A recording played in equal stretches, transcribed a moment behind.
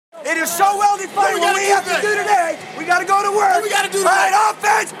It is so well defined. What we have to do today, we got to go to work. We got to do right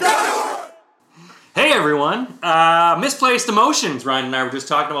offense. Go to work. Hey everyone, misplaced emotions. Ryan and I were just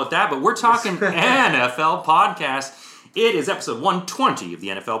talking about that, but we're talking NFL podcast. It is episode 120 of the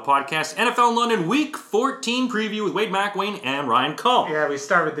NFL podcast, NFL London Week 14 preview with Wade McWayne and Ryan Cull. Yeah, we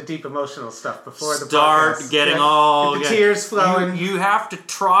start with the deep emotional stuff before the podcast. Start getting all... Get the tears flowing. You have to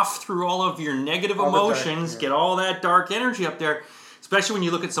trough through all of your negative emotions, get all that dark energy up there, especially when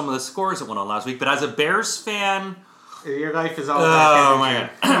you look at some of the scores that went on last week. But as a Bears fan... Your life is all dark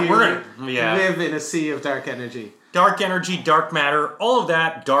energy. My God. You live in a sea of dark energy. Dark energy, dark matter, all of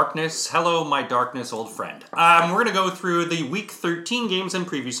that, darkness. Hello, my darkness, old friend. We're going to go through the Week 13 games and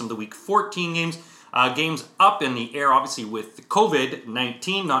preview some of the Week 14 games. Games up in the air, obviously, with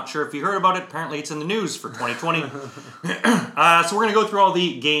COVID-19. Not sure if you heard about it. Apparently, it's in the news for 2020. So we're going to go through all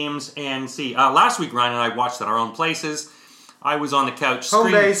the games and see. Last week, Ryan and I watched at our own places. I was on the couch.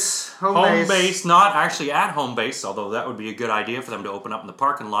 Home base. Not actually at home base, although that would be a good idea for them to open up in the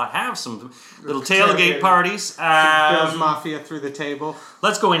parking lot. Have some little tailgate parties. Bills Mafia through the table.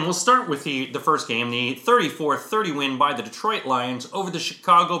 Let's go in. We'll start with the first game, the 34-30 win by the Detroit Lions over the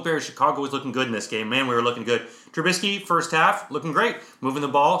Chicago Bears. Chicago was looking good in this game. Man, we were looking good. Trubisky, first half, looking great. Moving the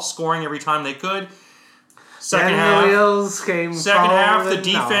ball, scoring every time they could. Second half, the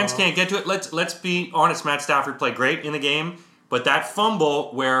defense can't get to it. Let's be honest, Matt Stafford played great in the game. But that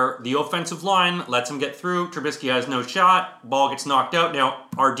fumble where the offensive line lets him get through, Trubisky has no shot, ball gets knocked out. Now,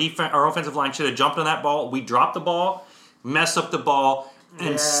 our offensive line should have jumped on that ball. We dropped the ball, mess up the ball,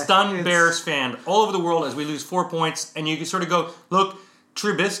 and stun Bears fan all over the world as we lose 4 points. And you can sort of go, look,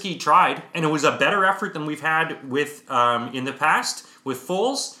 Trubisky tried, and it was a better effort than we've had with in the past with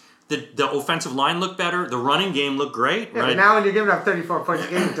Foles. The offensive line looked better. The running game looked great. Yeah, right? But now when you're giving up 34 points a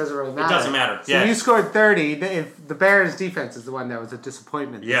game, it doesn't really matter. It doesn't matter. So you scored 30. If the Bears' defense is the one that was a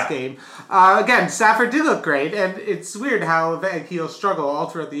disappointment this game. Again, Stafford did look great, and it's weird how he'll struggle all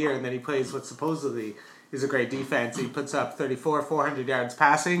throughout the year, and then he plays what supposedly is a great defense. He puts up 400 yards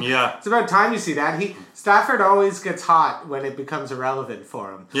passing. Yeah. It's about time you see that. Stafford always gets hot when it becomes irrelevant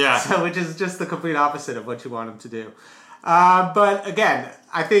for him. Yeah. So which is just the complete opposite of what you want him to do. But again,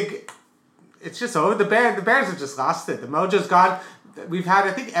 I think it's just over. The Bears have just lost it. The mojo's gone. We've had,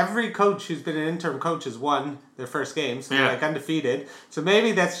 I think, every coach who's been an interim coach has won their first game, so they're undefeated. So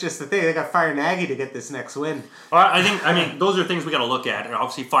maybe that's just the thing. They got to fire Nagy to get this next win. Well, I mean, those are things we got to look at. And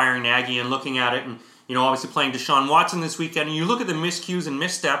obviously, firing Nagy and looking at it, and obviously playing Deshaun Watson this weekend. And you look at the miscues and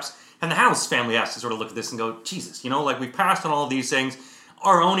missteps, and the House family has to sort of look at this and go, Jesus, like we passed on all of these things.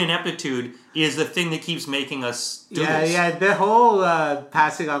 Our own ineptitude is the thing that keeps making us do this. Yeah, the whole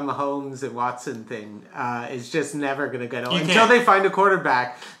passing on Mahomes and Watson thing is just never going to get old. Until they find a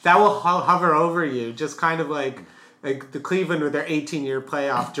quarterback that will hover over you, just kind of like the Cleveland with their 18-year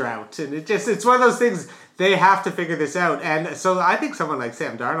playoff drought. And it's one of those things, they have to figure this out. And so I think someone like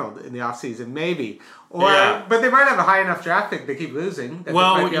Sam Darnold in the offseason, maybe. But they might have a high enough draft pick they keep losing.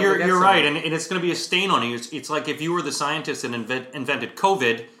 Well, you're right, and it's going to be a stain on you. It's like if you were the scientist that invented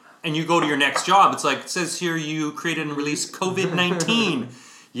COVID, and you go to your next job, it's like, it says here you created and released COVID-19.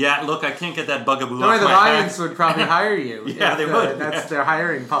 Yeah, look, I can't get that bugaboo off my back. The Lions would probably hire you. They would. That's their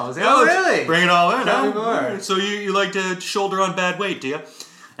hiring policy. Oh, really? Bring it all in. Tell me more. So you like to shoulder on bad weight, do you?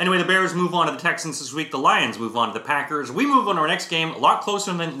 Anyway, the Bears move on to the Texans this week. The Lions move on to the Packers. We move on to our next game, a lot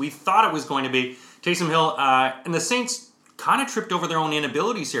closer than we thought it was going to be. Taysom Hill and the Saints kind of tripped over their own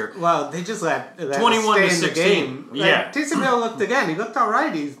inabilities here. Well, they just let 21-16. The game. Taysom Hill he looked all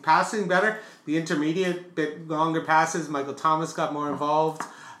right. He's passing better. The intermediate, bit longer passes. Michael Thomas got more involved.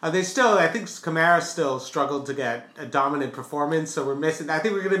 I think Kamara still struggled to get a dominant performance, so we're missing. I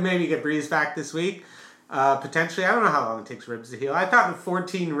think we're going to maybe get Breeze back this week. Potentially. I don't know how long it takes ribs to heal. I thought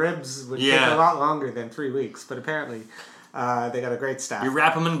 14 ribs would take a lot longer than 3 weeks, but apparently... they got a great staff. You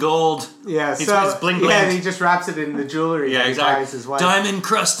wrap him in gold. Yeah, he's bling bling. Yeah, he just wraps it in the jewelry. Yeah, exactly. His wife. Diamond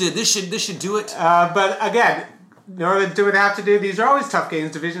crusted. This should do it. But again, New Orleans do what they have to do. These are always tough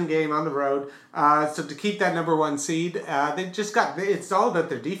games, division game on the road. So to keep that number 1 seed, it's all about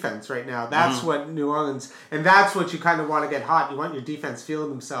their defense right now. That's what New Orleans, and that's what you kind of want to get hot. You want your defense feeling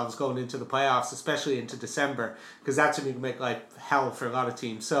themselves going into the playoffs, especially into December, because that's when you can make life hell for a lot of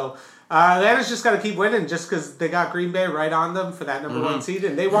teams. So Atlanta's just got to keep winning just because they got Green Bay right on them for that number 1 seed,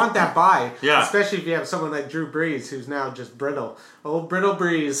 and they want that bye, especially if you have someone like Drew Brees, who's now just brittle. Old brittle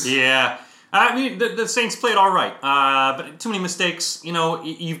Brees. Yeah. I mean, the Saints played all right, but too many mistakes.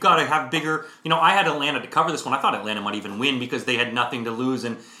 You've got to have bigger. I had Atlanta to cover this one. I thought Atlanta might even win because they had nothing to lose,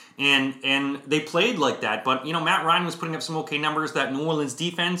 and they played like that. But Matt Ryan was putting up some okay numbers. That New Orleans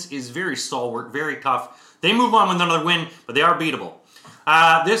defense is very stalwart, very tough. They move on with another win, but they are beatable.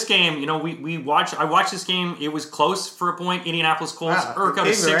 This game, I watched this game. It was close for a point. Indianapolis Colts got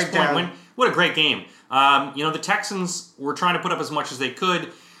a 6-point win. What a great game. The Texans were trying to put up as much as they could.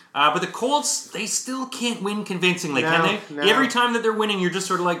 But the Colts, they still can't win convincingly, can they? No. Every time that they're winning, you're just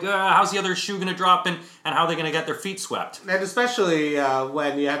sort of like, how's the other shoe going to drop and how are they going to get their feet swept? And especially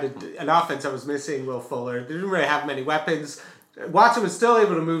when you had an offense that was missing Will Fuller. They didn't really have many weapons. Watson was still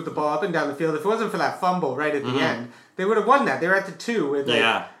able to move the ball up and down the field. If it wasn't for that fumble right at the end, they would have won that. They were at the 2 with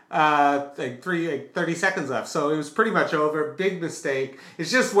 30 seconds left. So it was pretty much over. Big mistake.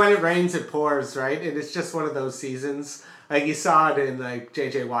 It's just when it rains, it pours, right? And it's just one of those seasons. Like, you saw it in,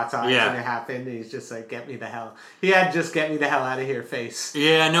 J.J. Watt's eyes when it happened, and he's just like, get me the hell. He had just get me the hell out of here face.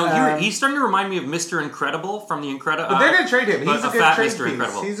 Yeah, no, he's starting to remind me of Mr. Incredible from The Incredible. But they're going to trade him. He's a good trade piece.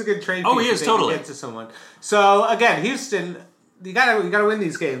 Incredible. He's a good trade piece. Oh, he is, totally. Get to someone. So, again, Houston, you gotta win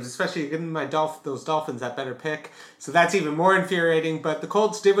these games, especially giving those Dolphins that better pick. So that's even more infuriating. But the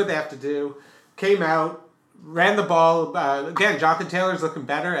Colts did what they have to do, came out, ran the ball. Again, Jonathan Taylor's looking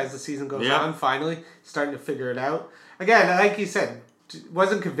better as the season goes on, finally. Starting to figure it out. Again, like you said,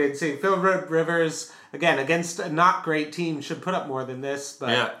 wasn't convincing. Phil Rivers, again, against a not great team, should put up more than this.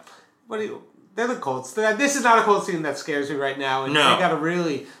 But they're the Colts. This is not a Colts team that scares me right now. And they got to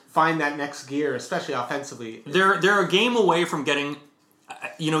really find that next gear, especially offensively. They're a game away from getting...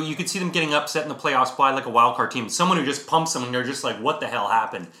 you could see them getting upset in the playoffs by like a wild card team. Someone who just pumps them and they're just like, what the hell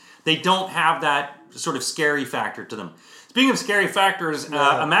happened? They don't have that sort of scary factor to them. Speaking of scary factors,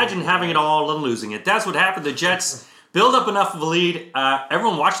 imagine having it all and losing it. That's what happened. The Jets build up enough of a lead.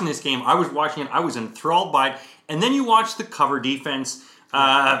 Everyone watching this game, I was watching it. I was enthralled by it. And then you watch the cover defense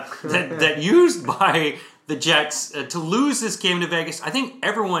that used by the Jets to lose this game to Vegas. I think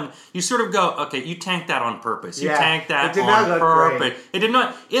everyone, you sort of go, okay, you tanked that on purpose. You tanked that on purpose. It did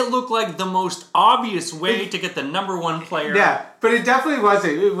not. It looked like the most obvious way to get the number one player. Yeah, but it definitely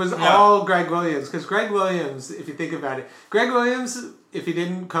wasn't. It was all Greg Williams. Because Greg Williams, if you think about it, Greg Williams, if he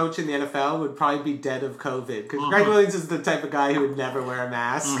didn't coach in the NFL, would probably be dead of COVID. Because Greg Williams is the type of guy who would never wear a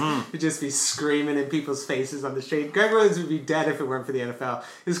mask. He'd just be screaming in people's faces on the street. Greg Williams would be dead if it weren't for the NFL.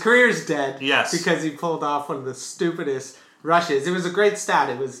 His career is dead because he pulled off one of the stupidest rushes. It was a great stat.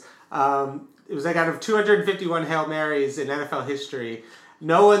 It was like out of 251 Hail Marys in NFL history,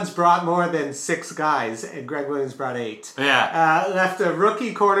 no one's brought more than 6 guys, and Greg Williams brought 8. Yeah. Left a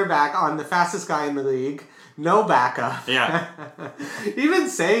rookie quarterback on the fastest guy in the league. No backup. Yeah. Even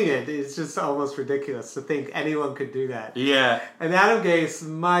saying it is just almost ridiculous to think anyone could do that. Yeah. And Adam Gase,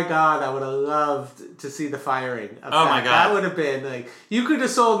 my God, I would have loved to see the firing of that. My God. That would have been like, you could have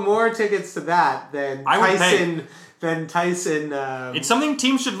sold more tickets to that than Tyson. It's something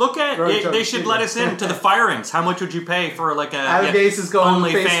teams should look at. They should let us in to the firings. How much would you pay for like a Adam Gase is going on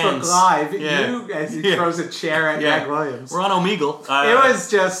Facebook fans. Live as he throws a chair at Greg Williams. We're on Omegle.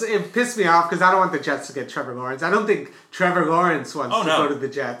 It pissed me off because I don't want the Jets to get Trevor Lawrence. I don't think Trevor Lawrence wants to go to the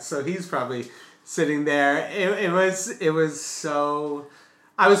Jets, so he's probably sitting there. It was so...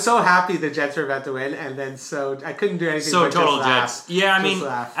 I was so happy the Jets were about to win, and then I couldn't do anything but total just laugh. Jets. Yeah, I mean,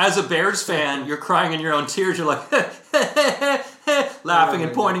 as a Bears fan, you're crying in your own tears. You're like, laughing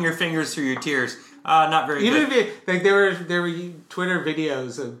and pointing your fingers through your tears. Not very good. Even if there were Twitter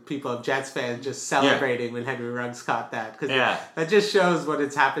videos of people, of Jets fans, just celebrating when Henry Ruggs caught that. Because that just shows what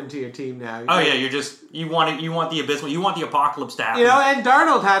has happened to your team now. You want the abysmal, you want the apocalypse to happen. And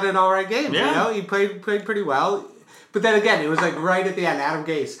Darnold had an alright game. Yeah. He played pretty well. But then again, it was like right at the end, Adam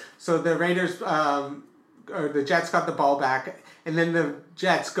Gase. So the Raiders, or the Jets got the ball back, and then the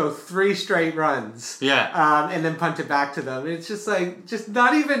Jets go 3 straight runs. Yeah. And then punt it back to them. It's just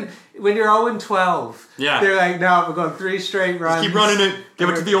not even, when you're 0-12. Yeah. They're like, no, we're going 3 straight runs. Just keep running it. Give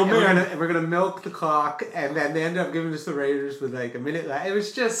it to the old man. And we're going to milk the clock. And then they ended up giving us the Raiders with like a minute left. It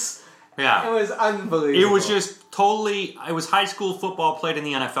was just... Yeah. It was unbelievable. It was just totally... It was high school football played in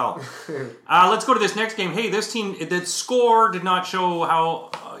the NFL. Let's go to this next game. Hey, this team... The score did not show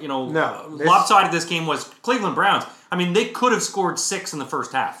how, lopsided this game was. Cleveland Browns. I mean, they could have scored 6 in the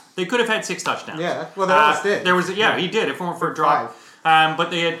first half. They could have had 6 touchdowns. Yeah, well, they almost did. He did. If it weren't for a drop. But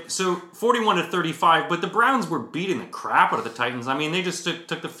they had... 41-35. But the Browns were beating the crap out of the Titans. I mean, they just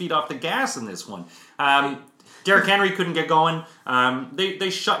took the feet off the gas in this one. Derrick Henry couldn't get going. They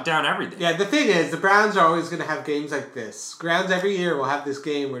shut down everything. Yeah, the thing is, the Browns are always going to have games like this. Browns every year will have this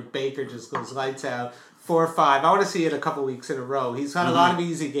game where Baker just goes lights out, 4 or 5. I want to see it a couple weeks in a row. He's had a lot of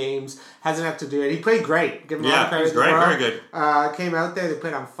easy games. Hasn't had to do it. He played great. Give him a lot of credit. He was great. Very good. Came out there. They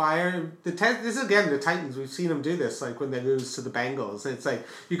played on fire. This is, again, the Titans. We've seen them do this, like when they lose to the Bengals. And it's like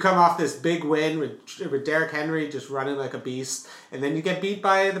you come off this big win with Derrick Henry just running like a beast, and then you get beat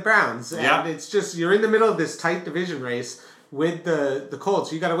by the Browns. And it's just, you're in the middle of this tight division race. with the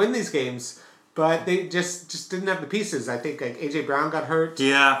Colts. You got to win these games. But they just didn't have the pieces. I think like A.J. Brown got hurt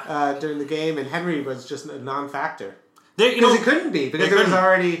during the game, and Henry was just a non-factor. Because he couldn't be, because it was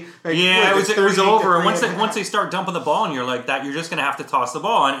already... Like, it was over. And once they start dumping the ball and you're like that, you're just going to have to toss the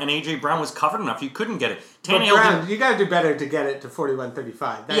ball. And A.J. Brown was covered enough. You couldn't get it. Brown, you got to do better to get it to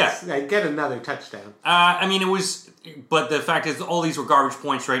 41-35. Like, get another touchdown. It was... But the fact is, all these were garbage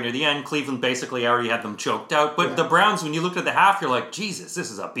points right near the end. Cleveland basically already had them choked out. But the Browns, when you looked at the half, you're like, Jesus,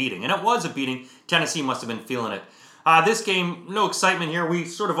 this is a beating. And it was a beating. Tennessee must have been feeling it. This game, no excitement here. We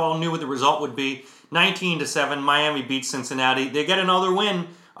sort of all knew what the result would be. 19-7, Miami beats Cincinnati. They get another win,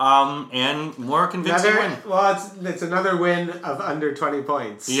 and more convincing win. Well, it's another win of under 20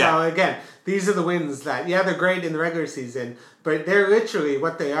 points. Yeah. So again, these are the wins that, they're great in the regular season, but they're literally,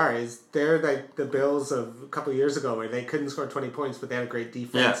 what they are is, they're like the Bills of a couple of years ago where they couldn't score 20 points, but they had a great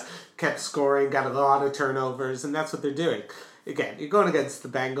defense, kept scoring, got a lot of turnovers, and that's what they're doing. Again, you're going against the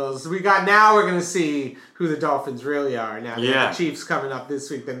Bengals. Now we're going to see who the Dolphins really are. Now, the Chiefs coming up this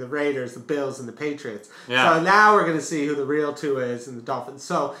week, then the Raiders, the Bills, and the Patriots. Yeah. So now we're going to see who the real two is and the Dolphins.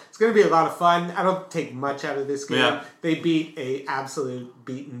 So it's going to be a lot of fun. I don't take much out of this game. Yeah. They beat a absolute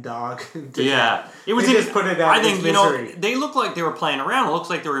beaten dog. It was just put it out. I think misery. They looked like they were playing around. It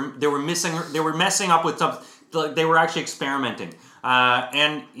looks like they were messing up with something. They were actually experimenting.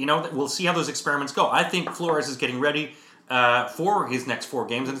 And we'll see how those experiments go. I think Flores is getting ready for his next 4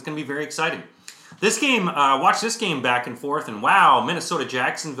 games, and it's going to be very exciting. This game, watch this game back and forth, and wow,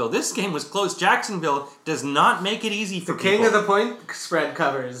 Minnesota-Jacksonville. This game was close. Jacksonville does not make it easy for people. King of the point spread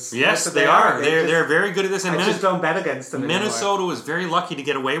covers. Yes, they are. They're very good at this. And I just don't bet against them Minnesota anymore. was very lucky to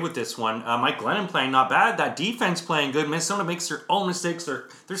get away with this one. Mike Glennon playing not bad. That defense playing good. Minnesota makes their own mistakes.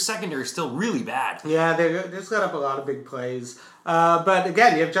 Their secondary is still really bad. Yeah, they just got up a lot of big plays. But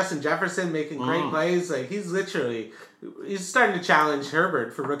again, you have Justin Jefferson making great plays. Like he's starting to challenge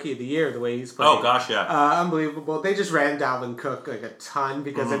Herbert for Rookie of the Year the way he's playing. Oh gosh, yeah, unbelievable. They just ran Dalvin Cook like a ton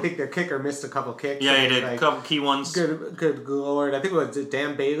because I think their kicker missed a couple kicks. Yeah, he did a couple key ones. Good lord, I think it was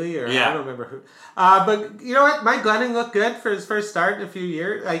Dan Bailey or I don't remember who. But you know what, Mike Glennon looked good for his first start in a few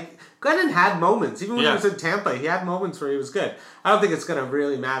years. Like Glennon had moments, even when he was in Tampa, he had moments where he was good. I don't think it's going to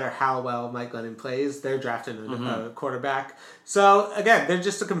really matter how well Mike Glennon plays. They're drafting a quarterback. So, again, they're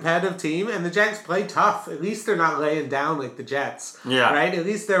just a competitive team, and the Jags play tough. At least they're not laying down like the Jets. Yeah. Right? At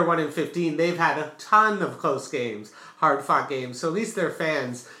least they're 1-15. They've had a ton of close games, hard-fought games. So at least their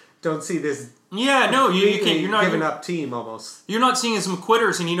fans don't see this you can't. You're not giving up team almost. You're not seeing some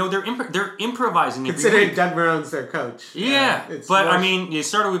quitters, and they're improvising. Considering Doug Marrone's their coach. Yeah, you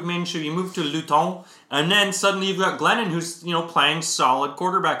started with Minshew, you moved to Luton, and then suddenly you've got Glennon, who's playing solid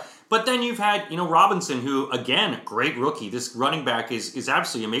quarterback. But then you've had Robinson, who again great rookie. This running back is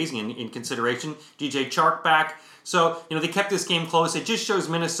absolutely amazing in consideration. DJ Chark back. So they kept this game close. It just shows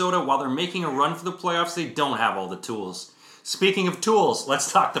Minnesota, while they're making a run for the playoffs, they don't have all the tools. Speaking of tools, let's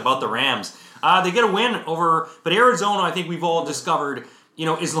talk about the Rams. They get a win over, but Arizona, I think we've all discovered,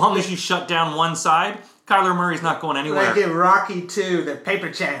 as long as you shut down one side, Kyler Murray's not going anywhere. Like in Rocky 2, the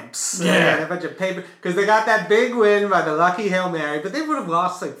paper champs. Yeah. A bunch of paper, because they got that big win by the lucky Hail Mary, but they would have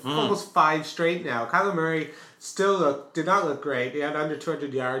lost almost 5 straight now. Kyler Murray did not look great. He had under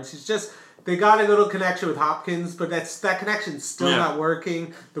 200 yards. They got a little connection with Hopkins, but that connection's still not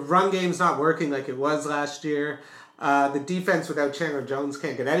working. The run game's not working like it was last year. The defense without Chandler Jones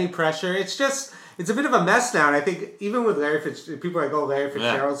can't get any pressure. It's a bit of a mess now. And I think even with Larry Fitzgerald, people are like, Larry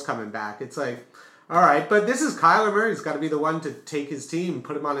Fitzgerald's coming back. It's like, all right, but this is Kyler Murray's got to be the one to take his team,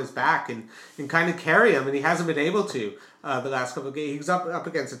 put him on his back, and kind of carry him. And he hasn't been able to the last couple of games. He's up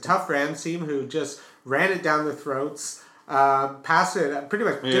against a tough Rams team who just ran it down their throats, passed it, pretty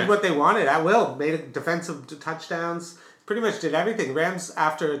much did what they wanted at will, made defensive touchdowns. Pretty much did everything. Rams,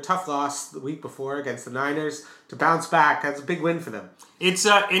 after a tough loss the week before against the Niners, to bounce back, that's a big win for them. It's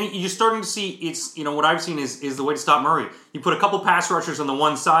and you're starting to see what I've seen is the way to stop Murray. You put a couple pass rushers on the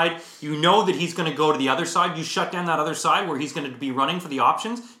one side. You know that he's going to go to the other side. You shut down that other side where he's going to be running for the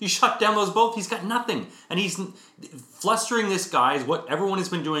options. You shut down those both. He's got nothing, and he's flustering this guy. Is what everyone has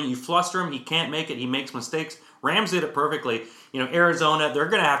been doing. You fluster him. He can't make it. He makes mistakes. Rams did it perfectly. Arizona, they're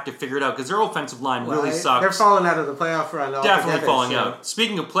going to have to figure it out because their offensive line really sucks. They're falling out of the playoff run altogether. Definitely falling out.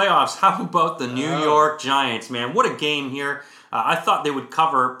 Speaking of playoffs, how about the New York Giants, man? What a game here. I thought they would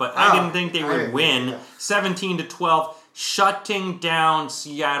cover, but I didn't think they would win. 17-12, shutting down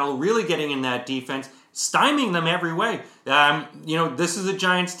Seattle, really getting in that defense, stymieing them every way. This is a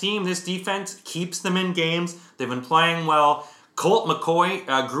Giants team. This defense keeps them in games. They've been playing well. Colt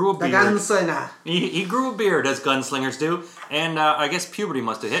McCoy grew a beard. The gunslinger. He grew a beard, as gunslingers do, and I guess puberty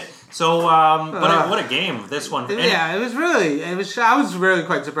must have hit. So, what a game this one. Yeah, it was. I was really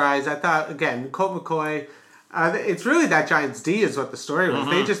quite surprised. I thought again, Colt McCoy. It's really that Giants D is what the story was.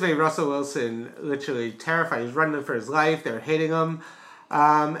 They just made Russell Wilson literally terrified. He was running for his life. They were hitting him.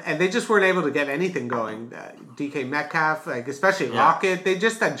 And they just weren't able to get anything going. DK Metcalf, especially Lockett, they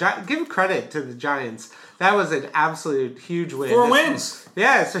just give credit to the Giants. That was an absolute huge win. 4 wins.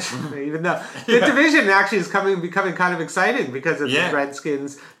 Yeah, even though the division actually is becoming kind of exciting because of the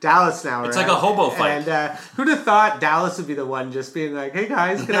Redskins. Dallas now. It's like a hobo fight. And who'd have thought Dallas would be the one just being like, "Hey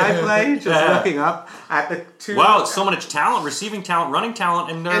guys, can I play?" Just looking up at the two. Wow, so much talent, receiving talent, running talent,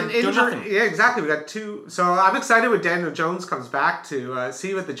 and they're doing nothing. Yeah, exactly. We got 2. So I'm excited when Daniel Jones comes back to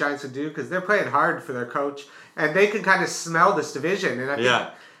see what the Giants can do because they're playing hard for their coach and they can kind of smell this division. And I think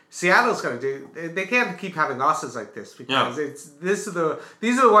Seattle's going to do. They can't keep having losses like this because these are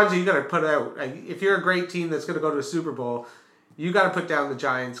the ones that you got to put out. Like, if you're a great team that's going to go to a Super Bowl, you got to put down the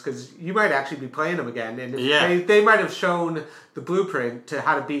Giants because you might actually be playing them again, and they might have shown the blueprint to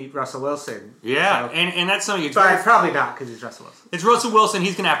how to beat Russell Wilson. Yeah, so, and that's something. But probably not because it's Russell Wilson. It's Russell Wilson.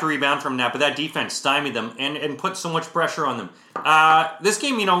 He's going to have to rebound from that, but that defense stymied them and put so much pressure on them. This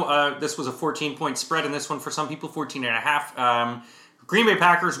game, this was a 14-point spread, and this one for some people 14.5. Green Bay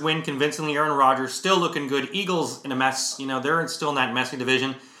Packers win convincingly. Aaron Rodgers still looking good. Eagles in a mess. They're still in that messy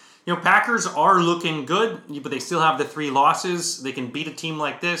division. Packers are looking good, but they still have the 3 losses. They can beat a team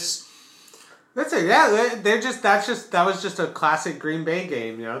like this. That's it. Yeah, that was just a classic Green Bay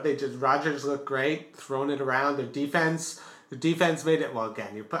game. Rodgers looked great, throwing it around. The defense made it. Well,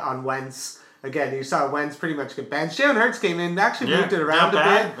 again, you put on Wentz. Again, you saw Wentz pretty much get benched. Jalen Hurts came in, actually moved it around a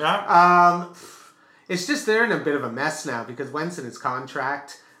bit. Yeah. It's just they're in a bit of a mess now because Wentz in his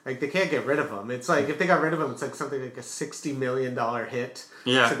contract, they can't get rid of him. It's like if they got rid of him, it's like something like a $60 million hit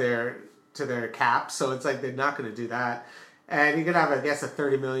to their cap. So it's like they're not going to do that. And you could have, I guess, a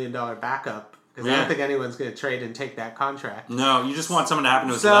 $30 million backup because I don't think anyone's going to trade and take that contract. No, you just want something to happen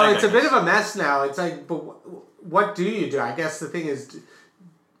to his leg. So it's a bit of a mess now. It's like, but what do you do? I guess the thing is,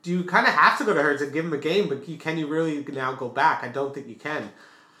 do you kind of have to go to Hurts and give him a game? But can you really now go back? I don't think you can.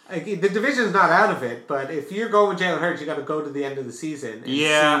 The division's not out of it, but if you're going with Jalen Hurts, you got to go to the end of the season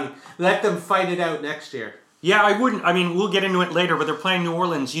and let them fight it out next year. Yeah, I wouldn't. I mean, we'll get into it later, but they're playing New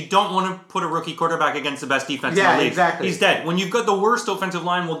Orleans. You don't want to put a rookie quarterback against the best defense in the league. Exactly. He's dead. When you've got the worst offensive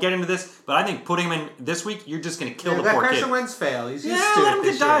line, we'll get into this, but I think putting him in this week, you're just going to kill the poor kid. Let Carson Wentz fail. He's used to let it him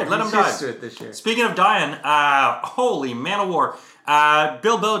this get died. year. Let him He's die. used to it this year. Speaking of dying, holy man of war.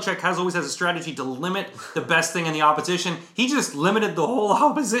 Bill Belichick always has a strategy to limit the best thing in the opposition. He just limited the whole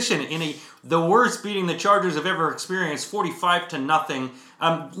opposition in the worst beating the Chargers have ever experienced, 45-0.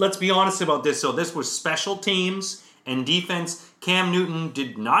 Let's be honest about this. So this was special teams and defense. Cam Newton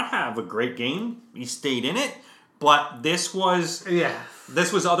did not have a great game. He stayed in it, but this was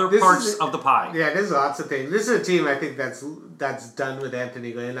other parts of the pie. Yeah, there's lots of things. This is a team I think that's done with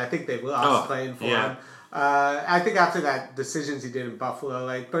Anthony Lynn. I think they've lost playing for him. I think after that decisions he did in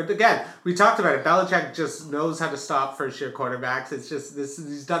Buffalo, but again, we talked about it. Belichick just knows how to stop first-year quarterbacks. It's just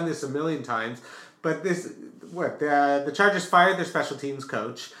he's done this a million times. But the Chargers fired their special teams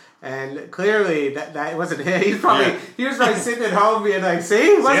coach, and clearly that wasn't him. He was probably sitting at home being like, "See,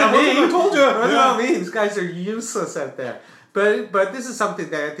 it wasn't me. I told you, it wasn't about me. These guys are useless out there." But this is something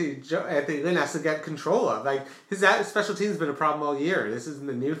that Anthony Lynn has to get control of. His special teams has been a problem all year. This isn't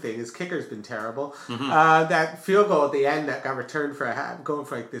the new thing. His kicker's been terrible. Mm-hmm. That field goal at the end that got returned going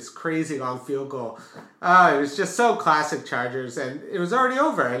for this crazy long field goal. It was just so classic Chargers, and it was already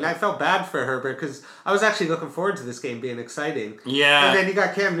over. And I felt bad for Herbert because I was actually looking forward to this game being exciting. Yeah. And then you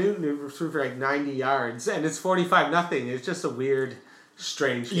got Cam Newton who threw for 90 yards, and it's 45-0. It's just a weird,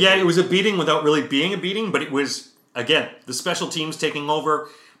 strange game. Yeah, it was a beating without really being a beating, but it was. Again, the special teams taking over.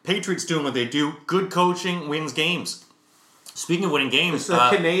 Patriots doing what they do. Good coaching wins games. Speaking of winning games... It's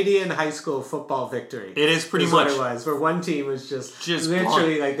a Canadian high school football victory. It is pretty much. What it was. Where one team was just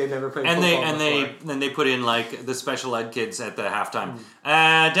literally blunt. They never played football before. Then they put in the special ed kids at the halftime.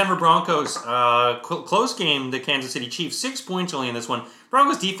 Denver Broncos, close game, the Kansas City Chiefs. 6 points only in this one.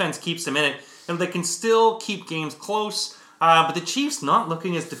 Broncos defense keeps them in it. And they can still keep games close. But the Chiefs not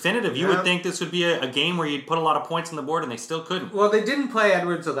looking as definitive. You would think this would be a game where you'd put a lot of points on the board, and they still couldn't. Well, they didn't play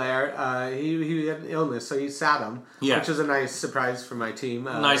Edwards-Helaire. He had an illness, so he sat him, which was a nice surprise for my team.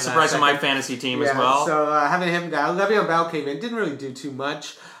 Nice surprise for my fantasy team as well. So having him down, Le'Veon Bell came in, didn't really do too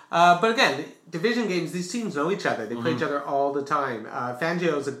much. But again, division games, these teams know each other. They play each other all the time.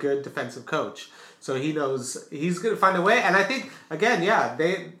 Fangio is a good defensive coach, so he knows he's going to find a way. And I think, again,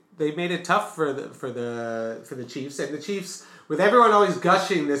 they made it tough for the Chiefs, and the Chiefs, with everyone always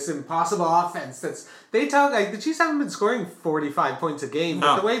gushing this impossible offense, the Chiefs haven't been scoring 45 points a game,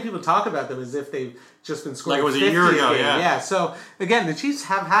 but the way people talk about them is if they've just been scoring like it was 50 a year ago, game. yeah. So again, the Chiefs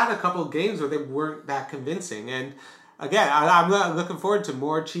have had a couple of games where they weren't that convincing, and again, I'm looking forward to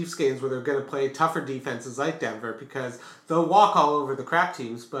more Chiefs games where they're going to play tougher defenses like Denver, because they'll walk all over the crap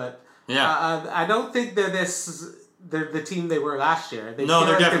teams, but I don't think they're the team they were last year. They're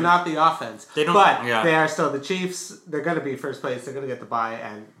not the offense. They are still the Chiefs. They're going to be first place. They're going to get the bye,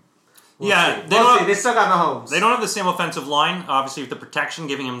 and we'll see. They still got Mahomes. They don't have the same offensive line, obviously, with the protection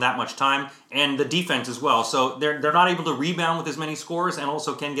giving him that much time, and the defense as well. So they're not able to rebound with as many scores, and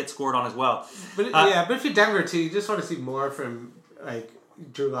also can get scored on as well. But if you're Denver too, you just want to see more from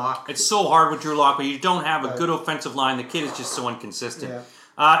Drew Lock. It's so hard with Drew Lock, but you don't have a good offensive line. The kid is just so inconsistent. Yeah.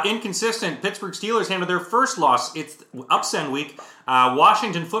 Inconsistent. Pittsburgh Steelers handled their first loss. It's upset week.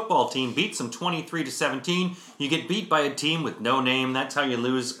 Washington football team beats them 23-17. You get beat by a team with no name. That's how you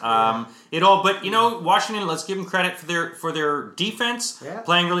lose it all. But Washington. Let's give them credit for their defense,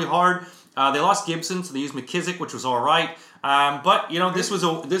 playing really hard. They lost Gibson, so they used McKissick, which was all right. But this was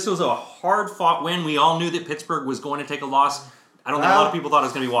a hard fought win. We all knew that Pittsburgh was going to take a loss. I don't think a lot of people thought it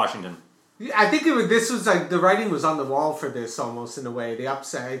was going to be Washington. I think this was like the writing was on the wall for this almost in a way. The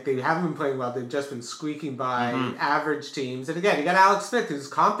upset, they haven't been playing well. They've just been squeaking by average teams. And again, you got Alex Smith, who's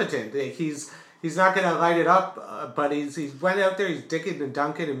competent. He's not going to light it up, but he's went out there. He's dicking and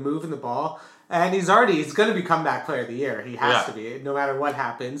dunking and moving the ball, and he's going to be comeback player of the year. He has to be, no matter what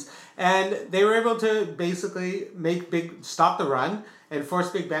happens. And they were able to basically stop the run and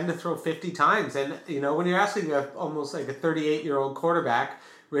force Big Ben to throw 50 times. And when you're asking almost like a 38-year-old quarterback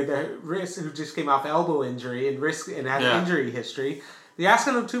with a wrist who just came off elbow injury and had an injury history, they're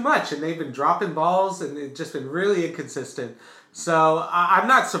asking them too much, and they've been dropping balls, and they've just been really inconsistent. So I'm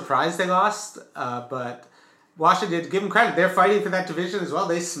not surprised they lost, but Washington, give them credit, they're fighting for that division as well.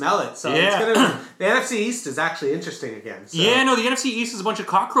 They smell it. So the NFC East is actually interesting again. So. Yeah, no, the NFC East is a bunch of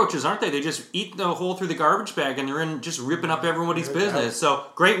cockroaches, aren't they? They just eat the hole through the garbage bag, and they're in just ripping up everybody's business. So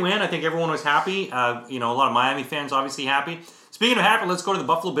great win. I think everyone was happy. A lot of Miami fans obviously happy. Speaking of happy, let's go to the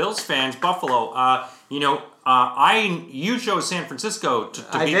Buffalo Bills fans. Buffalo, you chose San Francisco to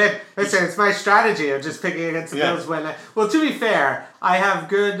beat. I did. Listen, it's my strategy of just picking against the Bills well, to be fair, I have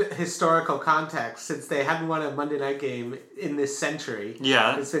good historical context since they hadn't won a Monday night game in this century.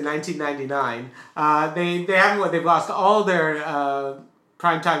 Yeah. It's been 1999. They haven't won. They've lost all their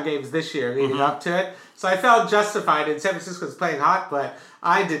primetime games this year leading up to it. So I felt justified, and San Francisco's playing hot, but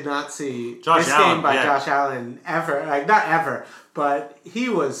I did not see this game by Josh Allen ever. Not ever, but he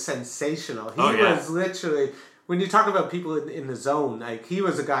was sensational. He was literally, when you talk about people in the zone, he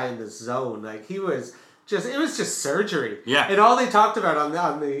was a guy in the zone. He was just, it was just surgery. Yeah. And all they talked about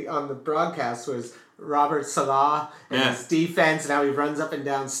on the broadcast was Robert Salah and his defense, and how he runs up and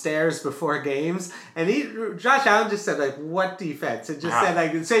down stairs before games. And Josh Allen just said, what defense? It just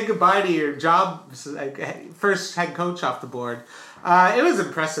said, say goodbye to your job, first head coach off the board. It was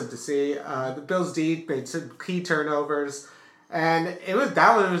impressive to see. The Bills D made some key turnovers, and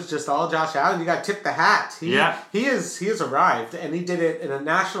that one was just all Josh Allen. You got to tip the hat. He has arrived, and he did it in a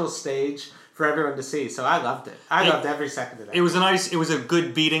national stage for everyone to see. So I loved it. I loved every second of that. It was a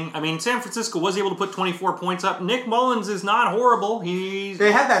good beating. I mean, San Francisco was able to put 24 points up. Nick Mullins is not horrible.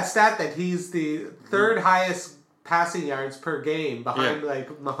 They had that stat that he's the third highest passing yards per game behind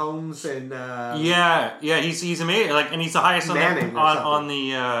Mahomes and he's amazing. And he's the highest on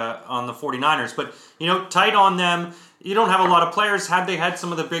the 49ers. But tight on them. You don't have a lot of players. Had they had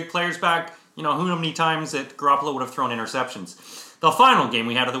some of the big players back, who knows how many times that Garoppolo would have thrown interceptions. The final game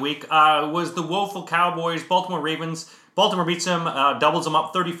we had of the week was the woeful Cowboys, Baltimore Ravens. Baltimore beats them, doubles them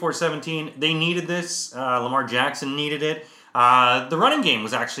up 34-17. They needed this. Lamar Jackson needed it. The running game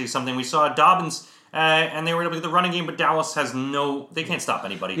was actually something we saw. Dobbins, and they were able to get the running game, but Dallas has they can't stop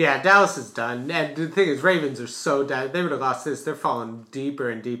anybody. Yeah, Dallas is done. And the thing is, Ravens are so dead. They would have lost this. They're falling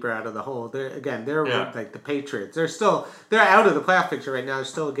deeper and deeper out of the hole. They're like the Patriots. They're out of the playoff picture right now. They're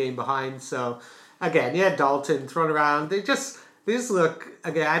still a game behind. So, again, Dalton thrown around. They just look,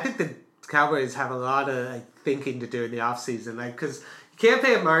 again, I think the Cowboys have a lot of thinking to do in the offseason. Because you can't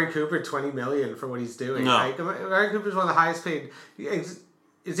pay Amari Cooper $20 million for what he's doing. No. Amari Cooper's one of the highest paid.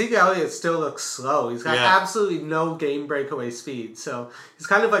 Ezekiel Elliott still looks slow. He's got absolutely no game breakaway speed. So he's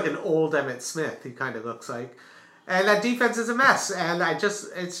kind of like an old Emmitt Smith, he kind of looks like. And that defense is a mess. And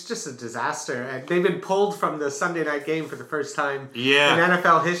it's just a disaster. And they've been pulled from the Sunday night game for the first time in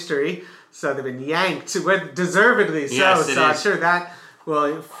NFL history. So they've been yanked, deservedly so. Yes, so I'm sure that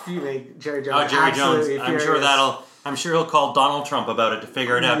will make Jerry Jones absolutely furious. I'm sure I'm sure he'll call Donald Trump about it to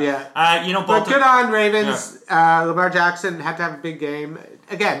figure it out. Yeah. Baltimore, but good on Ravens. Yeah. Lamar Jackson had to have a big game.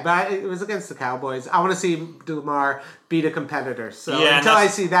 Again, but it was against the Cowboys. I want to see Lamar beat a competitor. So until I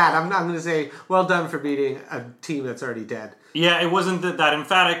see that, I'm going to say, well done for beating a team that's already dead. Yeah, it wasn't that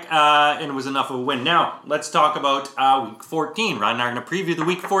emphatic, and it was enough of a win. Now, let's talk about Week 14. Ryan and I are going to preview the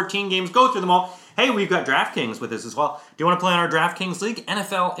Week 14 games, go through them all. Hey, we've got DraftKings with us as well. Do you want to play on our DraftKings League?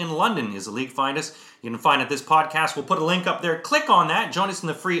 NFL in London is the league. Find us. You can find it this podcast. We'll put a link up there. Click on that. Join us in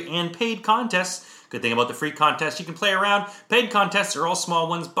the free and paid contests. Good thing about the free contests, you can play around. Paid contests are all small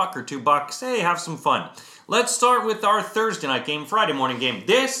ones, $1 or $2. Hey, have some fun. Let's start with our Thursday night game, Friday morning game.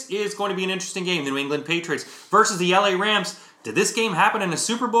 This is going to be an interesting game. The New England Patriots versus the LA Rams. Did this game happen in a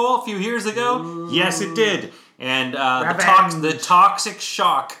Super Bowl a few years ago? Ooh. Yes, it did. And the toxic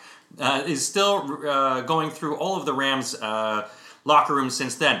shock is still going through all of the Rams' locker rooms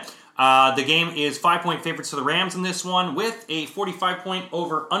since then. The game is 5-point favorites for the Rams in this one with a 45-point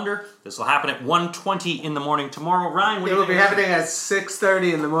over-under. This will happen at 1:20 in the morning tomorrow. Ryan, what do you think? It will be happening at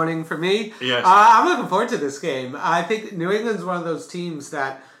 6:30 in the morning for me. Yes. I'm looking forward to this game. I think New England's one of those teams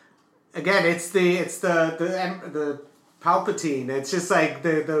that, again, it's the Palpatine. It's just like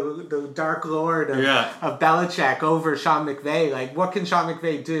the Dark Lord of Belichick over Sean McVay. Like, what can Sean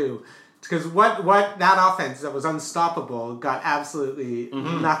McVay do? Because what that offense that was unstoppable got absolutely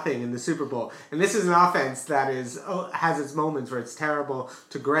nothing in the Super Bowl. And this is an offense that has its moments where it's terrible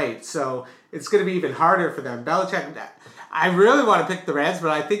to great. So it's going to be even harder for them. Belichick, I really want to pick the Rams, but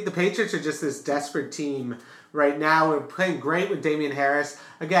I think the Patriots are just this desperate team right now. We're playing great with Damian Harris.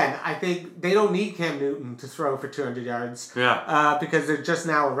 Again, I think they don't need Cam Newton to throw for 200 yards. Yeah. Because they're just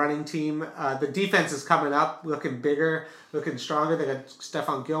now a running team. The defense is coming up, looking bigger, looking stronger. They got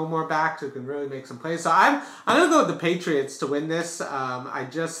Stephon Gilmore back, who can really make some plays. So I'm going to go with the Patriots to win this. I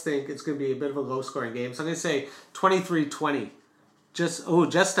just think it's going to be a bit of a low-scoring game. So I'm going to say 23-20. Just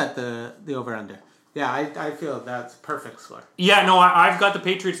at the over-under. Yeah, I feel that's a perfect score. Yeah, no, I've got the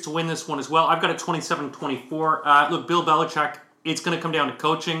Patriots to win this one as well. I've got a 27-24. Look, Bill Belichick, it's going to come down to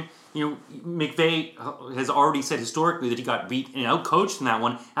coaching. You know, McVay has already said historically that he got beat and out-coached in that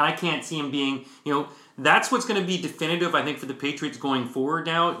one, and I can't see him being, that's what's going to be definitive, I think, for the Patriots going forward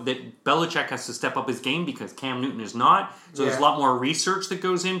now, that Belichick has to step up his game because Cam Newton is not. So there's a lot more research that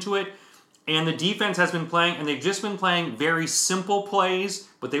goes into it. And the defense has been playing, and they've just been playing very simple plays,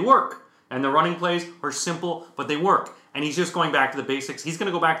 but they work. And the running plays are simple, but they work. And he's just going back to the basics. He's going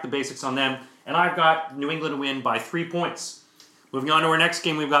to go back to the basics on them. And I've got New England to win by 3 points. Moving on to our next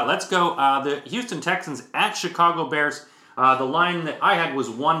game, let's go the Houston Texans at Chicago Bears. The line that I had was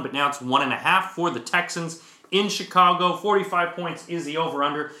 1, but now it's 1.5 for the Texans in Chicago. 45 points is the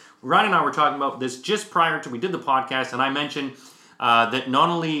over-under. Ryan and I were talking about this just prior to we did the podcast, and I mentioned that not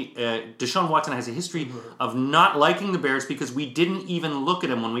only Deshaun Watson has a history of not liking the Bears because we didn't even look at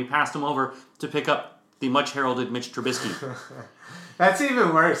him when we passed him over to pick up the much-heralded Mitch Trubisky. That's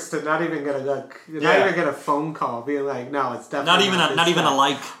even worse, to not even get a look. Not even get a phone call being like, no, it's definitely not even a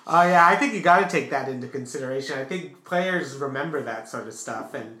like. Oh, yeah, I think you got to take that into consideration. I think players remember that sort of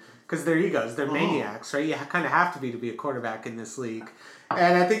stuff, and because they're egos, they're maniacs, right? You kind of have to be a quarterback in this league.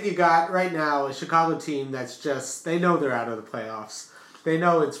 And I think you got, right now, a Chicago team that's just, they know they're out of the playoffs. They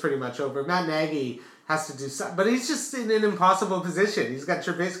know it's pretty much over. Matt Nagy has to do something, but he's just in an impossible position. He's got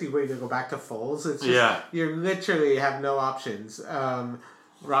Trubisky waiting to go back to Foles. It's just, you literally have no options.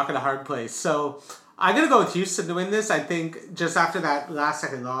 Rock at a hard place. So I'm going to go with Houston to win this. I think just after that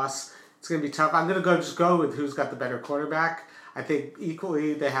last-second loss, it's going to be tough. I'm going to go with who's got the better quarterback. I think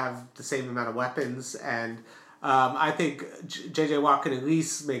equally they have the same amount of weapons, and I think J.J. Watt can at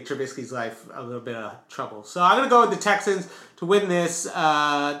least make Trubisky's life a little bit of trouble. So I'm going to go with the Texans to win this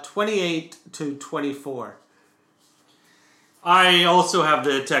 28-24. I also have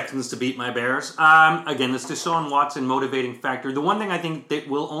the Texans to beat my Bears. Again, this Deshaun Watson motivating factor. The one thing I think that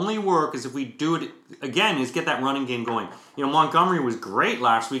will only work is if we do it again is get that running game going. Montgomery was great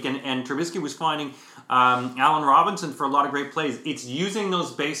last week, and Trubisky was finding Allen Robinson for a lot of great plays. It's using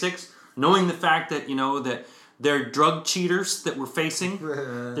those basics, knowing the fact that, that they're drug cheaters that we're facing.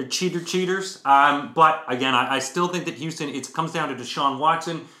 They're cheaters. But again, I still think that Houston, it comes down to Deshaun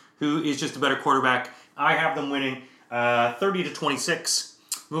Watson, who is just a better quarterback. I have them winning 30-26.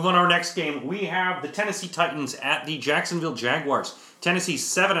 Move on to our next game. We have the Tennessee Titans at the Jacksonville Jaguars. Tennessee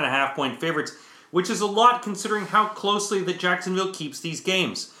 7.5-point favorites, which is a lot considering how closely that Jacksonville keeps these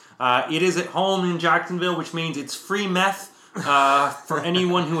games. It is at home in Jacksonville, which means it's free meth for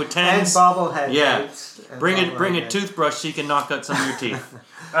anyone who attends. And bobblehead. Yeah. Bring a toothbrush so you can knock out some of your teeth.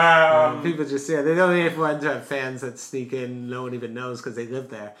 People just they don't even want to have fans that sneak in. No one even knows because they live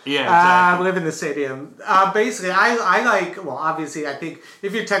there. Yeah, exactly. Live in the stadium. Basically, I like. Well, obviously, I think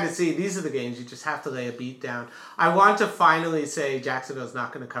if you're Tennessee, these are the games you just have to lay a beat down. I want to finally say Jacksonville's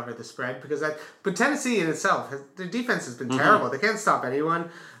not going to cover the spread but Tennessee in itself, their defense has been terrible. They can't stop anyone.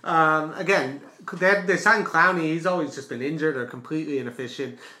 Again, they signed Clowney. He's always just been injured or completely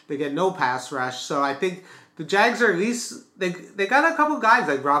inefficient. They get no pass rush. So I think the Jags are at least they got a couple guys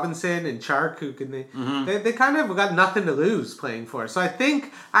like Robinson and Chark who can they kind of got nothing to lose playing for. So I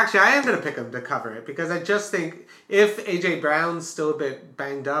think actually I am going to pick them to cover it because I just think if AJ Brown's still a bit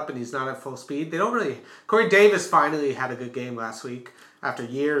banged up and he's not at full speed, they don't really. Corey Davis finally had a good game last week after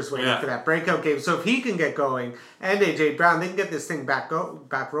years waiting for that breakout game. So if he can get going and AJ Brown, they can get this thing back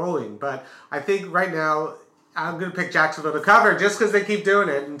rolling. But I think right now I'm going to pick Jacksonville to cover just because they keep doing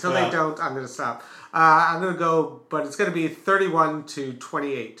it. Until they don't, I'm going to stop. I'm going to go, but it's going to be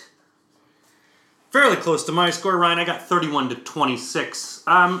 31-28. Fairly close to my score, Ryan. I got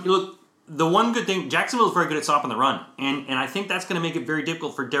 31-26. Look, the one good thing, Jacksonville is very good at stopping the run. And I think that's going to make it very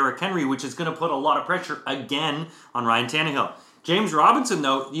difficult for Derrick Henry, which is going to put a lot of pressure again on Ryan Tannehill. James Robinson,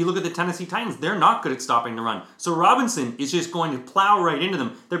 though, you look at the Tennessee Titans, they're not good at stopping the run. So Robinson is just going to plow right into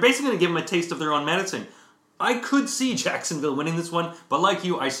them. They're basically going to give them a taste of their own medicine. I could see Jacksonville winning this one, but like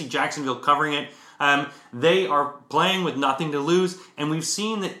you, I see Jacksonville covering it. They are playing with nothing to lose, and we've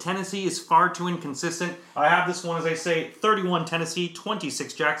seen that Tennessee is far too inconsistent. I have this one, as I say, 31 Tennessee,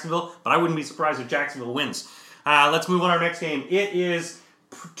 26 Jacksonville, but I wouldn't be surprised if Jacksonville wins. Let's move on to our next game. It is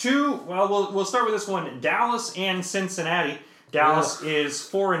we'll start with this one, Dallas and Cincinnati. Dallas is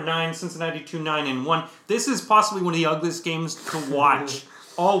 4-9, Cincinnati 2-9-1. This is possibly one of the ugliest games to watch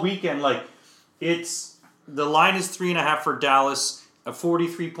all weekend. The line is 3.5 for Dallas, a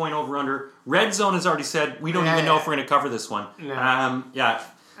 43-point over/under. Red Zone has already said we don't even know if we're going to cover this one. Yeah.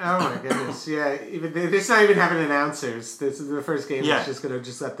 Oh my goodness! Yeah, it's not even having announcers. This is the first game. That's just going to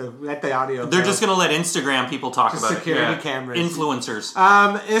just let the audio. They're just going to let Instagram people talk about security cameras, influencers.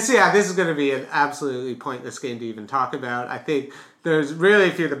 This is going to be an absolutely pointless game to even talk about. I think there's really,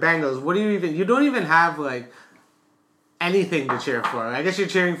 if you're the Bengals, you don't even have like anything to cheer for. I guess you're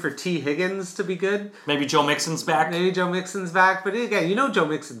cheering for T. Higgins to be good. Maybe Joe Mixon's back. But again, Joe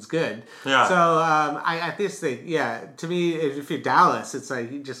Mixon's good. Yeah. So I just think, to me, if you're Dallas, it's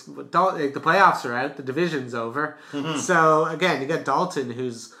like the playoffs are out, the division's over. Mm-hmm. So again, you got Dalton,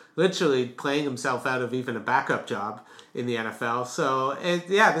 who's literally playing himself out of even a backup job in the NFL. So,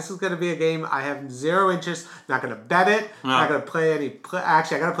 this is going to be a game I have zero interest. Not going to bet it. No. Not going to play any.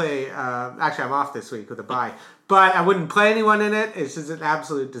 Actually, I got to play. I'm off this week with a bye. But I wouldn't play anyone in it. It's just an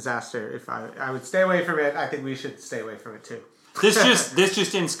absolute disaster. If I would stay away from it, I think we should stay away from it too. This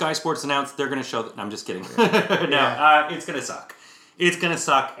just in, Sky Sports announced they're going to show that. I'm just kidding. It's going to suck. It's going to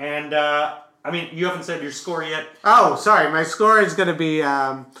suck. And you haven't said your score yet. Oh, sorry. My score is going to be.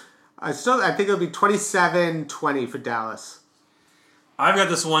 I think it'll be 27-20 for Dallas. I've got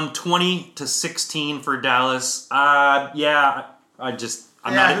this one 20-16 for Dallas. Who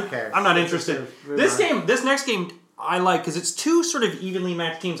cares? I'm not interested. This next game, I like because it's two sort of evenly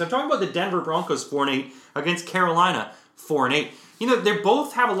matched teams. I'm talking about the Denver Broncos 4-8 against Carolina 4-8. They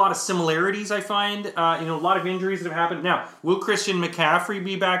both have a lot of similarities, I find. A lot of injuries that have happened. Now, will Christian McCaffrey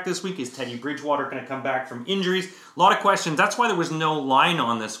be back this week? Is Teddy Bridgewater going to come back from injuries? A lot of questions. That's why there was no line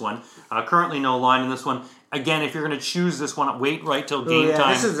on this one. Currently no line in this one. Again, if you're going to choose this one, wait right till game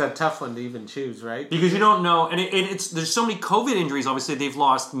time. This is a tough one to even choose, right? Because you don't know, and there's so many COVID injuries. Obviously, they've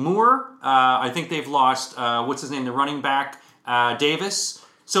lost Moore. I think they've lost the running back Davis.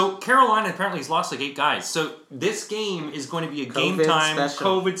 So Carolina apparently has lost like 8 guys. So this game is going to be a game time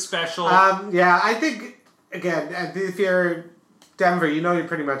COVID special. I think again, if you're Denver, you're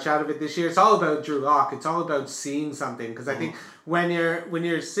pretty much out of it this year. It's all about Drew Lock. It's all about seeing something because I think when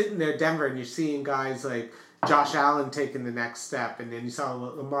you're sitting there, Denver, and you're seeing guys like Josh Allen taking the next step, and then you saw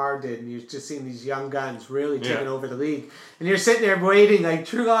what Lamar did, and you're just seeing these young guns really taking over the league, and you're sitting there waiting like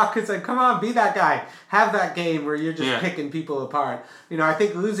Drew Lock is like, come on, be that guy, have that game where you're just picking people apart. I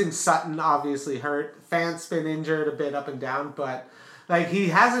think losing Sutton obviously hurt. Fant's been injured a bit up and down, but like he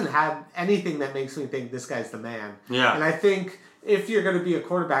hasn't had anything that makes me think this guy's the man. Yeah, and I think if you're going to be a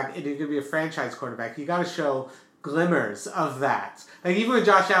quarterback, if you're going to be a franchise quarterback, you got to show glimmers of that. Like even when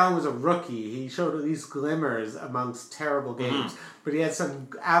Josh Allen was a rookie, he showed at least glimmers amongst terrible games. But he had some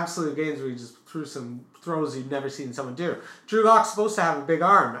absolute games where he just threw some throws you've never seen someone do. Drew Lock's supposed to have a big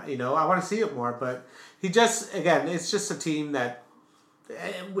arm. I want to see it more, but he just, again, it's just a team that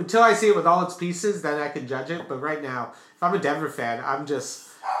until I see it with all its pieces, then I can judge it. But right now, if I'm a Denver fan, I'm just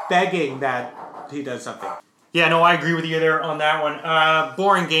begging that he does something. Yeah, no, I agree with you there on that one.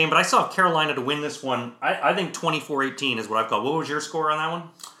 Boring game, but I still have Carolina to win this one. I think 24-18 is what I've got. What was your score on that one?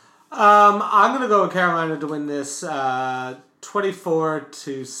 I'm going to go with Carolina to win this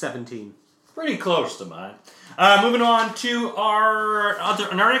 24-17. Pretty close to mine. Moving on to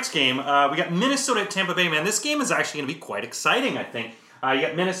our next game. We got Minnesota at Tampa Bay. Man, this game is actually going to be quite exciting, I think. You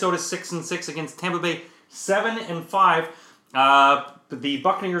got Minnesota 6-6 against Tampa Bay 7-5. The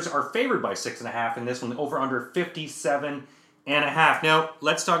Buccaneers are favored by 6.5 in this one, over under 57.5. Now,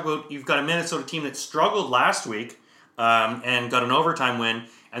 let's talk about, you've got a Minnesota team that struggled last week and got an overtime win.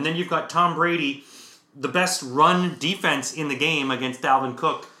 And then you've got Tom Brady, the best run defense in the game against Dalvin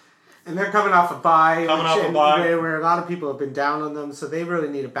Cook. And they're coming off a bye. Where a lot of people have been down on them, so they really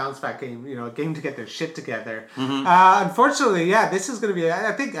need a bounce back game, a game to get their shit together. Mm-hmm. Unfortunately, this is going to be, I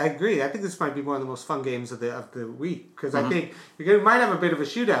agree, I think this might be one of the most fun games of the week, because I think you might have a bit of a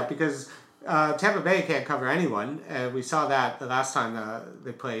shootout, because Tampa Bay can't cover anyone. We saw that the last time when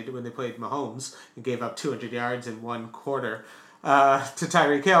they played Mahomes and gave up 200 yards in one quarter to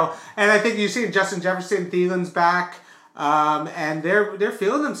Tyreek Hill. And I think you've seen Justin Jefferson, Thielen's back. And they're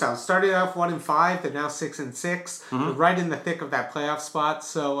feeling themselves. Started off 1-5, they're now 6-6. They're right in the thick of that playoff spot.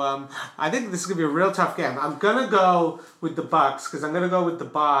 So I think this is gonna be a real tough game. I'm gonna go with the Bucs because I'm gonna go with the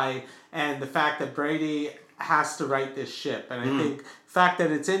bye and the fact that Brady has to right this ship. And I think the fact that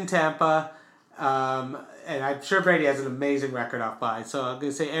it's in Tampa, and I'm sure Brady has an amazing record off bye. So I'm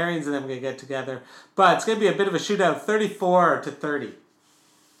gonna say Arians and them are gonna get together, but it's gonna be a bit of a shootout, 34-30.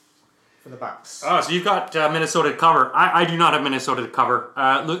 For the Bucs. Oh, so you've got Minnesota to cover. I do not have Minnesota to cover.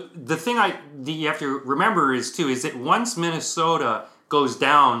 Look, the thing you have to remember is that once Minnesota goes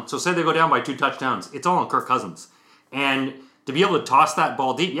down, so say they go down by 2 touchdowns, it's all on Kirk Cousins. And to be able to toss that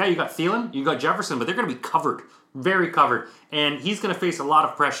ball deep, you got Thielen, you got Jefferson, but they're going to be covered, very covered. And he's going to face a lot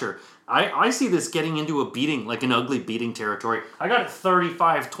of pressure. I see this getting into a beating, like an ugly beating territory. I got it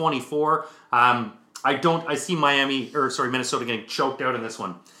 35-24. I see Minnesota getting choked out in this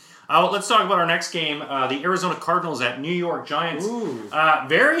one. Let's talk about our next game, the Arizona Cardinals at New York Giants.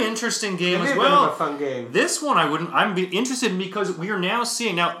 Very interesting game as well. A fun game. This one I'm interested in because we are now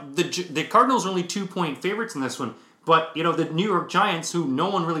seeing the Cardinals are only 2-point favorites in this one, but the New York Giants, who no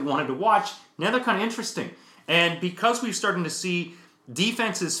one really wanted to watch, now they're kind of interesting. And because we're starting to see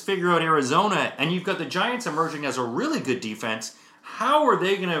defenses figure out Arizona, and you've got the Giants emerging as a really good defense. How are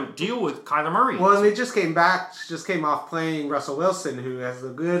they going to deal with Kyler Murray? Well, and they just came off playing Russell Wilson, who has a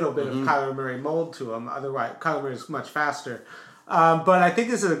little bit of Kyler Murray mold to him. Otherwise, Kyler Murray is much faster. But I think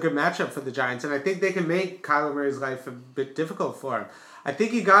this is a good matchup for the Giants, and I think they can make Kyler Murray's life a bit difficult for him. I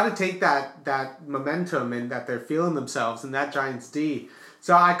think you got to take that momentum and that they're feeling themselves and that Giants D.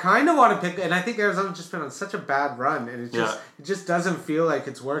 So I kind of want to pick, and I think Arizona's just been on such a bad run, and it just doesn't feel like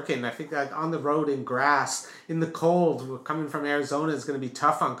it's working. I think that on the road in grass, in the cold, coming from Arizona is going to be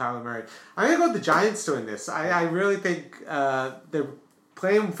tough on Kyler Murray. I'm going to go with the Giants doing this. I really think they're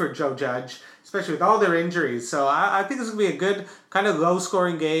playing for Joe Judge, especially with all their injuries. So I think this is going to be a good kind of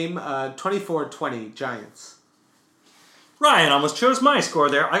low-scoring game, 24-20 Giants. Ryan almost chose my score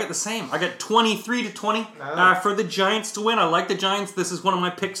there. I got the same. I got 23-20 for the Giants to win. I like the Giants. This is one of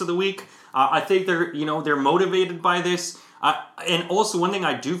my picks of the week. I think they're motivated by this. And also one thing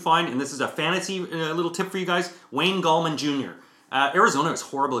I do find, and this is a fantasy little tip for you guys, Wayne Gallman Jr. Arizona is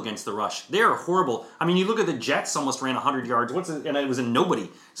horrible against the rush. They are horrible. I mean, you look at the Jets almost ran 100 yards. And it was a nobody.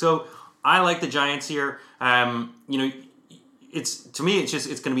 So I like the Giants here. It's going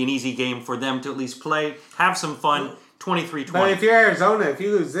to be an easy game for them to at least play, have some fun. 23-20. But if you're Arizona, if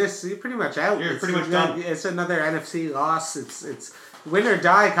you lose this, you're pretty much out. You're pretty much done. It's another NFC loss. It's win or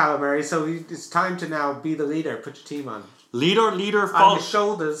die, Kyler Murray. So it's time to now be the leader. Put your team on. Leader, on the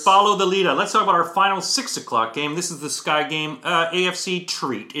shoulders. Follow the leader. Let's talk about our final 6 o'clock game. This is the Sky game, AFC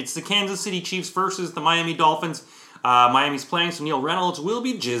treat. It's the Kansas City Chiefs versus the Miami Dolphins. Miami's playing, so Neil Reynolds will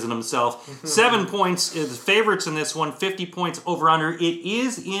be jizzing himself. 7 points is favorites in this one. 50 points over under. It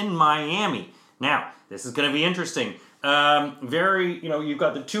is in Miami. Now, this is going to be interesting. You've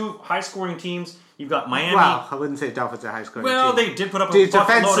got the 2 high-scoring teams. You've got Miami. Wow, I wouldn't say Dolphins are high-scoring team. Well, they did put up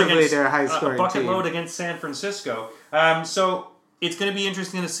a bucket load against San Francisco. So it's going to be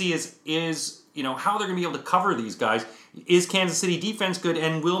interesting to see is how they're going to be able to cover these guys. Is Kansas City defense good,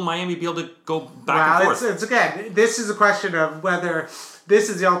 and will Miami be able to go back and forth? It's again, this is a question of whether this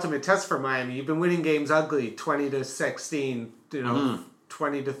is the ultimate test for Miami. You've been winning games ugly, 20-16,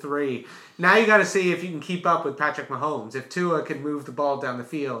 20-3. Now you got to see if you can keep up with Patrick Mahomes. If Tua can move the ball down the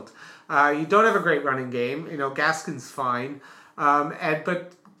field, you don't have a great running game. Gaskin's fine,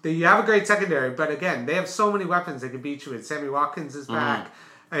 but you have a great secondary. But again, they have so many weapons they can beat you with. Sammy Watkins is back.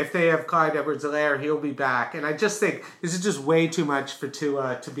 If they have Clyde Edwards-Helaire, he'll be back. And I just think this is just way too much for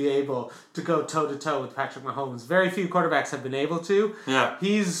Tua to be able to go toe-to-toe with Patrick Mahomes. Very few quarterbacks have been able to. Yeah.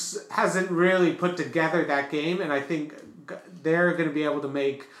 Hasn't really put together that game, and I think they're going to be able to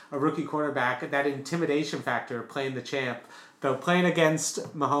make a rookie quarterback that intimidation factor playing the champ. Though playing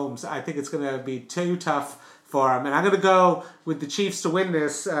against Mahomes, I think it's going to be too tough for him. And I'm going to go with the Chiefs to win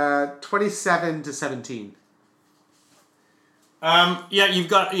this 27-17. You've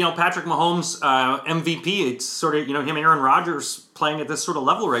got, Patrick Mahomes, MVP. It's sort of, him and Aaron Rodgers playing at this sort of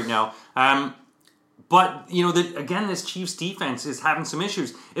level right now. But, again, this Chiefs defense is having some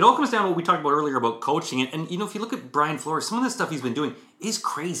issues. It all comes down to what we talked about earlier about coaching. And if you look at Brian Flores, some of the stuff he's been doing is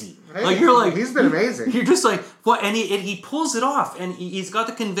crazy. Hey, he's been amazing. You're just like, what? And he pulls it off. And he's got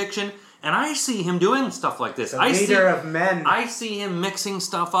the conviction. And I see him doing stuff like this. The leader of men. I see him mixing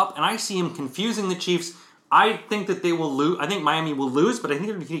stuff up. And I see him confusing the Chiefs. I think that they will lose. I think Miami will lose. But I think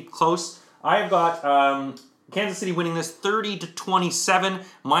they're going to keep close. I've got Kansas City winning this 30-27.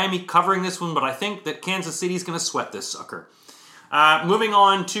 Miami covering this one, but I think that Kansas City's going to sweat this sucker. Moving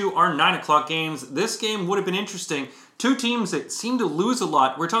on to our 9 o'clock games. This game would have been interesting. Two teams that seem to lose a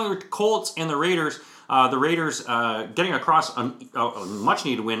lot. We're talking about the Colts and the Raiders. The Raiders getting across a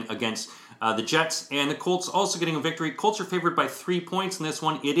much-needed win against the Jets, and the Colts also getting a victory. Colts are favored by 3 points in this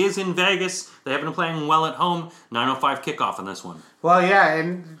one. It is in Vegas. They haven't been playing well at home. 9:05 kickoff in this one. Well, yeah,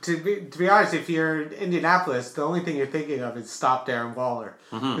 and to be honest, if you're Indianapolis, the only thing you're thinking of is stop Darren Waller.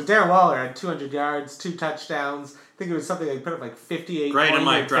 Because Darren Waller had 200 yards, 2 touchdowns. I think it was something like put up like 58. Right in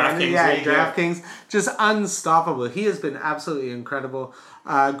my DraftKings. Yeah, DraftKings. Just unstoppable. He has been absolutely incredible.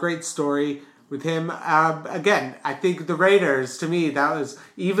 Great story with him. Again, I think the Raiders, to me, that was,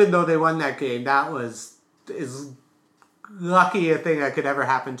 even though they won that game, that was as lucky a thing that could ever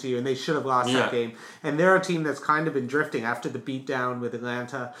happen to you, and they should have lost that game. And they're a team that's kind of been drifting after the beatdown with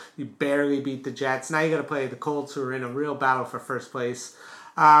Atlanta. You barely beat the Jets. Now you got to play the Colts, who are in a real battle for first place.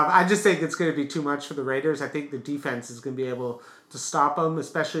 I just think it's going to be too much for the Raiders. I think the defense is going to be able to stop them,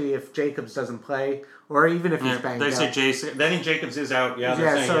 especially if Jacobs doesn't play, or even if he's banged up. They say Jacobs is out.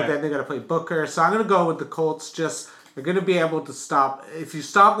 Then they got to play Booker. So I'm going to go with the Colts. They're going to be able to stop. If you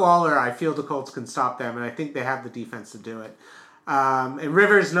stop Waller, I feel the Colts can stop them, and I think they have the defense to do it. And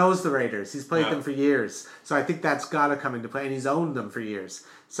Rivers knows the Raiders. He's played them for years. So I think that's got to come into play, and he's owned them for years.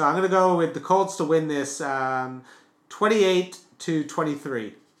 So I'm going to go with the Colts to win this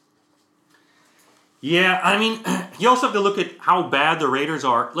 28-23. Yeah, I mean, you also have to look at how bad the Raiders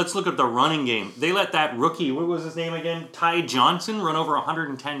are. Let's look at the running game. They let that rookie, what was his name again? Ty Johnson run over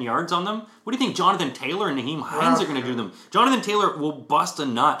 110 yards on them. What do you think Jonathan Taylor and Naheem Hines are going to do them? Jonathan Taylor will bust a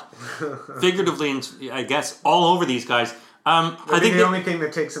nut, figuratively, and I guess, all over these guys. I think the only thing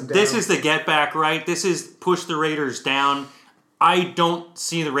that takes them down. This is the get back, right? This is push the Raiders down. I don't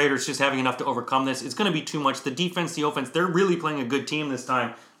see the Raiders just having enough to overcome this. It's going to be too much. The defense, the offense, they're really playing a good team this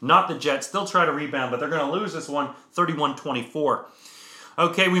time. Not the Jets. They'll try to rebound, but they're going to lose this one 31-24.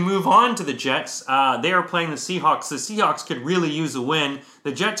 Okay, we move on to the Jets. They are playing the Seahawks. The Seahawks could really use a win.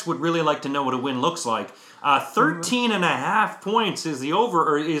 The Jets would really like to know what a win looks like. 13.5 points is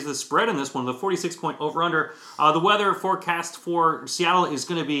the spread in this one, the 46-point over-under. The weather forecast for Seattle is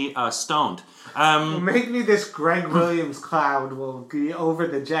going to be stoned. Maybe this Greg Williams cloud will be over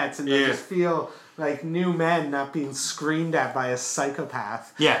the Jets, and they just feel like new men not being screamed at by a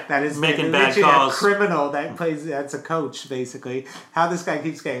psychopath. Yeah, that is making bad calls. A criminal that's a coach, basically. How this guy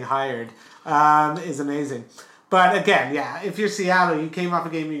keeps getting hired is amazing. But again, if you're Seattle, you came off a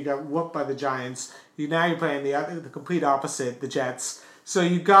game and you got whooped by the Giants. Now you're playing the complete opposite, the Jets. So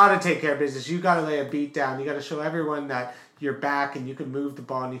you got to take care of business. You got to lay a beat down. You got to show everyone that you're back and you can move the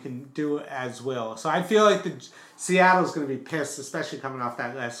ball and you can do it as well. So I feel like Seattle's going to be pissed, especially coming off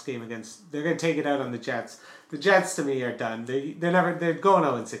that last game against. They're going to take it out on the Jets. The Jets to me are done. They're going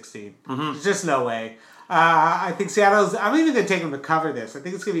 0-16. There's just no way. I think Seattle's. I'm even going to take them to cover this. I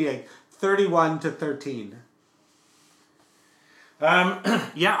think it's going to be like 31-13.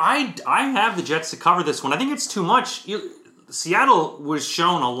 I have the Jets to cover this one. I think it's too much. Seattle was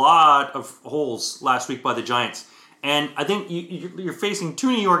shown a lot of holes last week by the Giants. And I think you're facing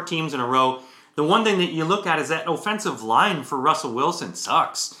two New York teams in a row. The one thing that you look at is that offensive line for Russell Wilson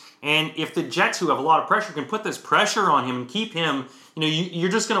sucks. And if the Jets, who have a lot of pressure, can put this pressure on him and keep him,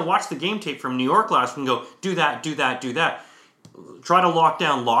 you're just going to watch the game tape from New York last week and go, do that, do that, do that. Try to lock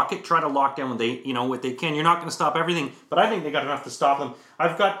down Lockett. Try to lock down what they can. You're not going to stop everything, but I think they got enough to stop them.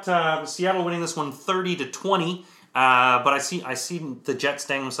 I've got Seattle winning this one 30-20, but I see the Jets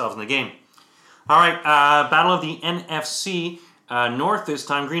staying themselves in the game. All right, battle of the NFC North this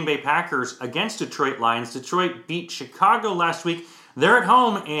time. Green Bay Packers against Detroit Lions. Detroit beat Chicago last week. They're at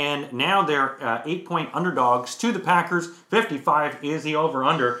home, and now they're 8-point underdogs to the Packers. 55 is the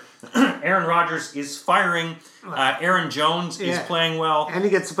over-under. Aaron Rodgers is firing. Aaron Jones is playing well. And he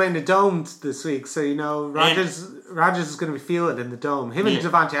gets to play in the Dome this week, so, Rodgers is going to feel it in the Dome. Him and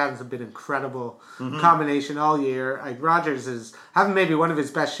Devontae Adams have been incredible combination all year. Like, Rodgers is having maybe one of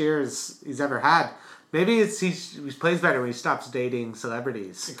his best years he's ever had. Maybe he plays better when he stops dating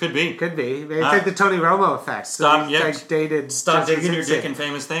celebrities. It could be. Maybe it's like the Tony Romo effect. Stop Digging your dick in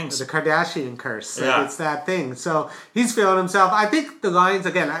famous things. The Kardashian curse. Like, it's that thing. So he's feeling himself. I think the Lions,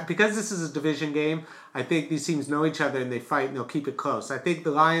 again, because this is a division game, I think these teams know each other and they fight and they'll keep it close. I think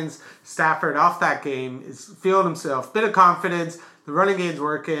the Lions, Stafford off that game is feeling himself. Bit of confidence. The running game's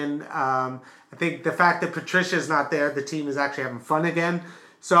working. I think the fact that Patricia's not there, the team is actually having fun again.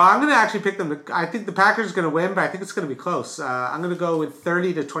 So I'm going to actually pick them. I think the Packers are going to win, but I think it's going to be close. I'm going to go with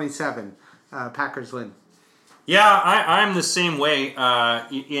 30-27. Packers win. Yeah, I'm the same way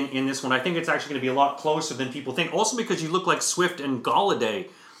in this one. I think it's actually going to be a lot closer than people think. Also because you look like Swift and Golladay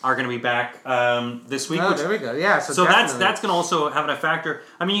are going to be back this week. Oh, there we go. Yeah, so that's going to also have a factor.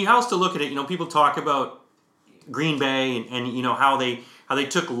 I mean, you have to look at it. People talk about Green Bay and how they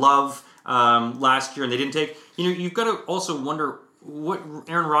took Love last year and they didn't take. You've got to also wonder what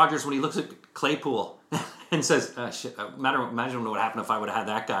Aaron Rodgers, when he looks at Claypool and says, "Shit, imagine what would happen if I would have had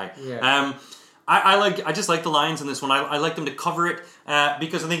that guy." Yeah. I just like the Lions in this one. I like them to cover it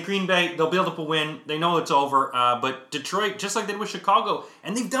because I think Green Bay, they'll be able to win. They know it's over. But Detroit, just like they did with Chicago,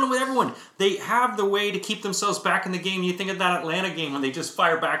 and they've done it with everyone, they have the way to keep themselves back in the game. You think of that Atlanta game when they just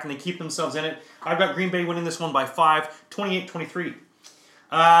fire back and they keep themselves in it. I've got Green Bay winning this one by 5, 28-23.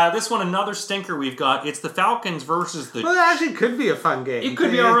 This one, another stinker we've got. It's the Falcons versus the... Well, it actually could be a fun game. It could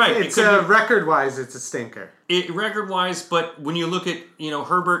be all right. It's record-wise, it's a stinker. Record-wise, but when you look at,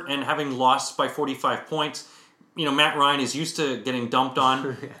 Herbert and having lost by 45 points, Matt Ryan is used to getting dumped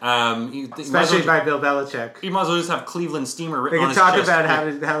on. Especially by Bill Belichick. He might as well just have Cleveland Steamer written on his chest. They can talk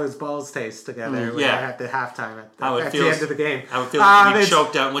about how his balls taste together at the halftime at the end of the game. How it feels to be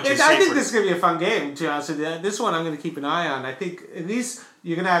choked out. I think this is going to be a fun game, to be honest with you. This one I'm going to keep an eye on. I think at least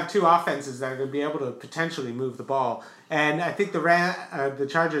you're going to have two offenses that are going to be able to potentially move the ball. And I think the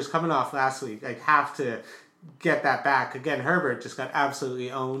Chargers coming off last week have to get that back. Again, Herbert just got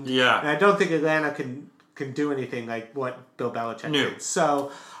absolutely owned. Yeah. And I don't think Atlanta can do anything like what Bill Belichick did.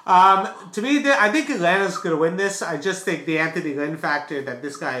 So, to me, I think Atlanta's going to win this. I just think the Anthony Lynn factor, that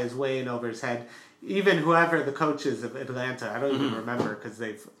this guy is way in over his head. Even whoever the coach is of Atlanta, I don't even remember because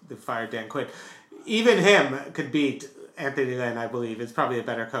they've fired Dan Quinn. Even him could beat Anthony Lynn, I believe. It's probably a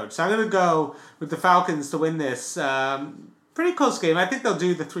better coach. So I'm going to go with the Falcons to win this. Pretty close game. I think they'll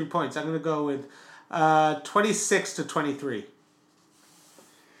do the 3 points. I'm going to go with 26-23.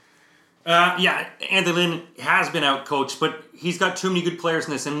 Anthony Lynn has been out-coached, but he's got too many good players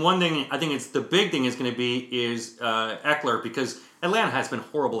in this. And one thing, I think it's the big thing is going to be is Eckler, because Atlanta has been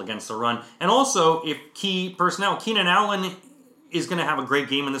horrible against the run. And also, if key personnel, Keenan Allen is going to have a great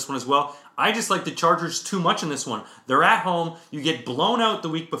game in this one as well. I just like the Chargers too much in this one. They're at home. You get blown out the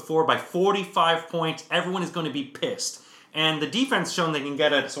week before by 45 points. Everyone is going to be pissed. And the defense shown they can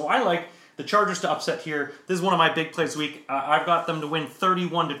get it. So I like the Chargers to upset here. This is one of my big plays week. I've got them to win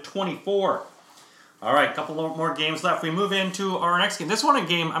 31-24. All right, a couple more games left. We move into our next game. This one a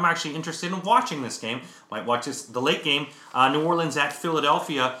game I'm actually interested in watching this game. Might watch the late game. New Orleans at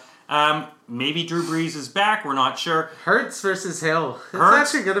Philadelphia. Maybe Drew Brees is back. We're not sure. Hurts versus Hill. It's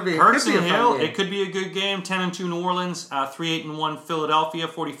actually going to be Hurts and Hill. It could be a good game. 10-2 New Orleans. 3-8-1 Philadelphia.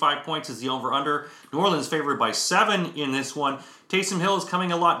 45 points is the over/under. New Orleans favored by 7 in this one. Taysom Hill is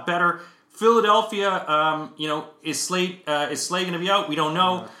coming a lot better. Philadelphia, is Slay going to be out? We don't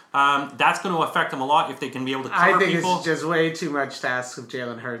know. That's going to affect them a lot if they can be able to cover people. I think it's just way too much to ask of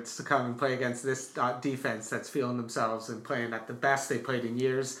Jalen Hurts to come and play against this defense that's feeling themselves and playing at the best they played in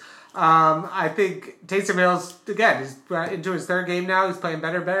years. I think Taysom Hill's, again, he's into his third game now. He's playing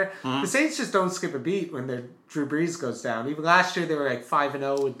better. The Saints just don't skip a beat when their Drew Brees goes down. Even last year, they were like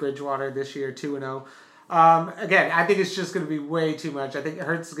 5-0 with Bridgewater. This year, 2-0. Again, I think it's just going to be way too much. I think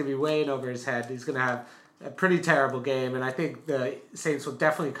Hurts is going to be way in over his head. He's going to have a pretty terrible game, and I think the Saints will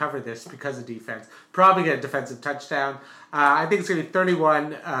definitely cover this because of defense. Probably get a defensive touchdown. I think it's going to be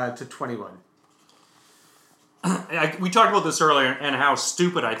 31-21. We talked about this earlier and how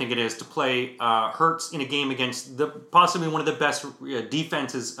stupid I think it is to play Hurts in a game against possibly one of the best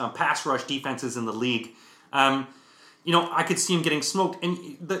defenses, pass rush defenses in the league. I could see him getting smoked.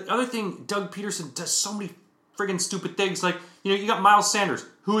 And the other thing, Doug Peterson does so many friggin' stupid things. Like, you got Miles Sanders,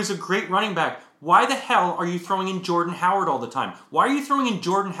 who is a great running back. Why the hell are you throwing in Jordan Howard all the time? Why are you throwing in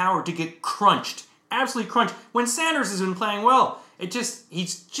Jordan Howard to get crunched? Absolutely crunched. When Sanders has been playing well.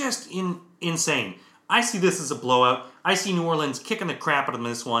 He's just insane. I see this as a blowout. I see New Orleans kicking the crap out of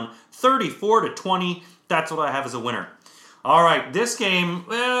this one. 34-20. That's what I have as a winner. All right, this game,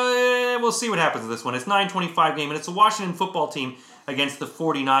 we'll see what happens with this one. It's 9:25 game, and it's a Washington football team against the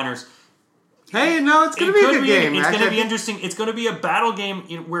 49ers. Hey, no, it's going to be a good game. It's going to be interesting. It's going to be a battle game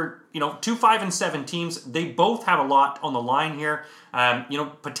where, 2 5-7 teams, they both have a lot on the line here.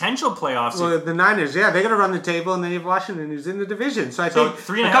 Potential playoffs. Well, the Niners, they're going to run the table, and then you have Washington, who's in the division. So I think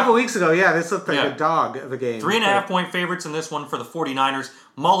a couple weeks ago, this looked like a dog of a game. 3.5-point favorites in this one for the 49ers.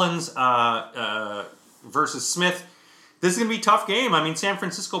 Mullins versus Smith. This is going to be a tough game. I mean, San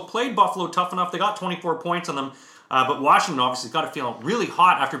Francisco played Buffalo tough enough. They got 24 points on them. But Washington obviously got to feel really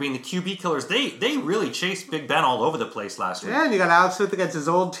hot after being the QB killers. They really chased Big Ben all over the place last week. Yeah, and you got Alex Smith against his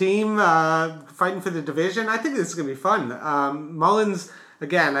old team fighting for the division. I think this is going to be fun. Mullins,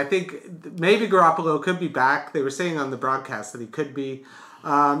 again, I think maybe Garoppolo could be back. They were saying on the broadcast that he could be.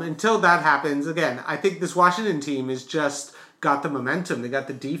 Until that happens, again, I think this Washington team is just got the momentum. They got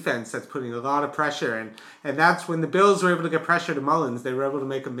the defense that's putting a lot of pressure. And that's when the Bills were able to get pressure to Mullins. They were able to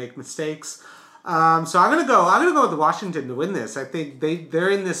make him make mistakes. So I'm gonna go with the Washington to win this. I think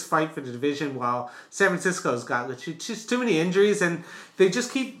they're in this fight for the division while San Francisco's got just too many injuries, and they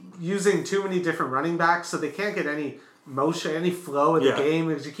just keep using too many different running backs, so they can't get any motion, any flow in the game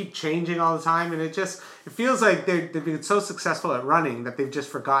because you keep changing all the time, and it feels like they've been so successful at running that they've just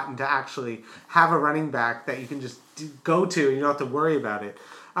forgotten to actually have a running back that you can just go to and you don't have to worry about it.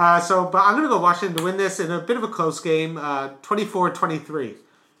 But I'm gonna go Washington to win this in a bit of a close game, 24-23.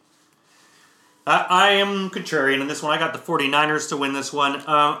 I am contrarian in this one. I got the 49ers to win this one.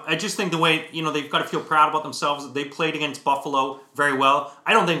 I just think the way, they've got to feel proud about themselves. They played against Buffalo very well.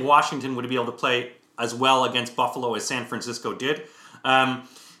 I don't think Washington would be able to play as well against Buffalo as San Francisco did.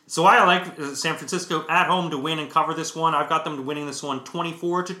 So I like San Francisco at home to win and cover this one. I've got them to winning this one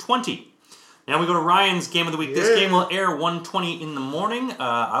 24-20. Now we go to Ryan's Game of the Week. This game will air 1:20 in the morning.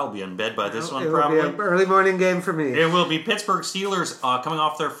 I'll be in bed by this one, probably. It will be an early morning game for me. It will be Pittsburgh Steelers coming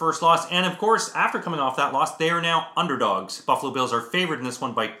off their first loss. And, of course, after coming off that loss, they are now underdogs. Buffalo Bills are favored in this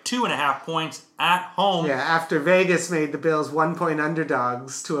one by 2.5 points at home. Yeah, after Vegas made the Bills 1-point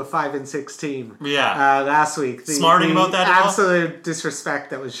underdogs to a 5-6 team. Yeah. Last week. Smarting about that at all? Absolute disrespect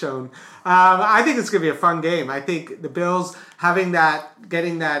that was shown. I think it's going to be a fun game. I think the Bills getting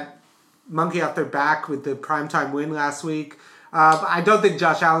that monkey off their back with the primetime win last week. I don't think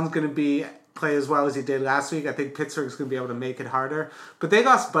Josh Allen's going to play as well as he did last week. I think Pittsburgh's going to be able to make it harder. But they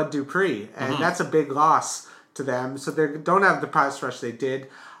lost Bud Dupree, and that's a big loss to them. So they don't have the pass rush they did.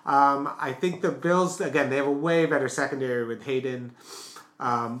 I think the Bills, again, they have a way better secondary with Hayden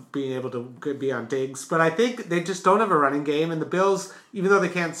being able to be on Diggs. But I think they just don't have a running game. And the Bills, even though they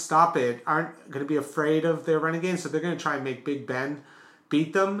can't stop it, aren't going to be afraid of their running game. So they're going to try and make Big Ben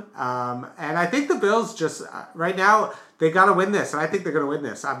beat them. And I think the Bills just, right now, they got to win this. And I think they're going to win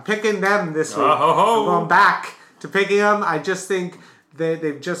this. I'm picking them this week. I'm going back to picking them. I just think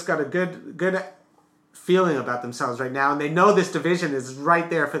they've just got a good feeling about themselves right now. And they know this division is right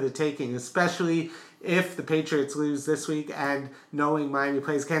there for the taking, especially if the Patriots lose this week and knowing Miami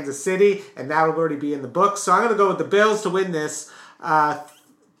plays Kansas City. And that will already be in the books. So I'm going to go with the Bills to win this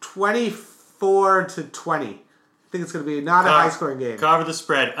 24-20. I think it's going to be not a high-scoring game. Cover the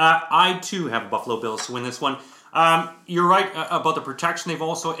spread. I, too, have Buffalo Bills to win this one. You're right about the protection. They've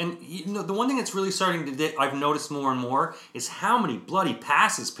also... And the one thing that's really starting to... I've noticed more and more is how many bloody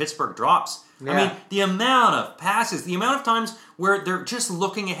passes Pittsburgh drops. Yeah. I mean, the amount of passes, the amount of times where they're just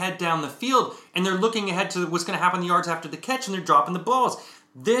looking ahead down the field and they're looking ahead to what's going to happen in the yards after the catch and they're dropping the balls.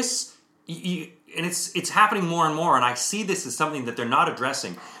 This... and it's happening more and more, and I see this as something that they're not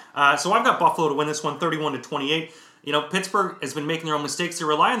addressing. So I've got Buffalo to win this one, 31-28. Pittsburgh has been making their own mistakes. They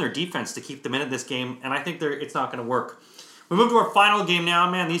rely on their defense to keep them in this game, and I think it's not going to work. We move to our final game now.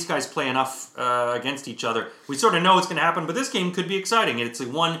 Man, these guys play enough against each other. We sort of know what's going to happen, but this game could be exciting. It's a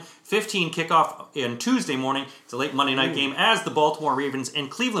 1:15 kickoff on Tuesday morning. It's a late Monday night game as the Baltimore Ravens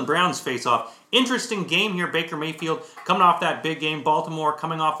and Cleveland Browns face off. Interesting game here. Baker Mayfield coming off that big game. Baltimore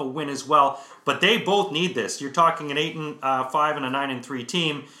coming off a win as well. But they both need this. You're talking an 8-5 and a 9-3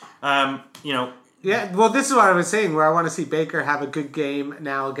 team. Yeah, well, this is what I was saying, where I want to see Baker have a good game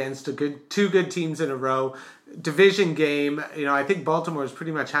now against two good teams in a row. Division game. I think Baltimore's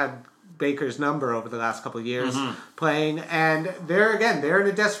pretty much had Baker's number over the last couple of years playing, and they're in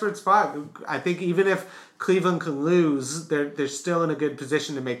a desperate spot. I think even if Cleveland can lose, they're still in a good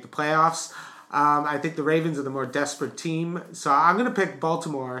position to make the playoffs. I think the Ravens are the more desperate team, so I'm going to pick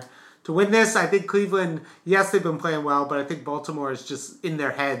Baltimore to win this. I think Cleveland, yes, they've been playing well, but I think Baltimore is just in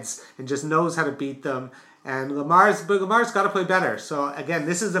their heads and just knows how to beat them. And Lamar's got to play better. So, again,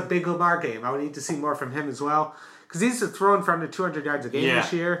 this is a big Lamar game. I would need to see more from him as well. Because he's throwing for under 200 yards a game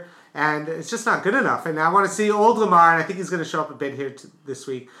this year. And it's just not good enough. And I want to see old Lamar, and I think he's going to show up a bit here this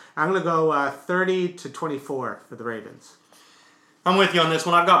week. I'm going to go 30-24 for the Ravens. I'm with you on this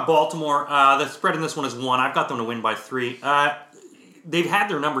one. I've got Baltimore. The spread in this one is 1. I've got them to win by 3. They've had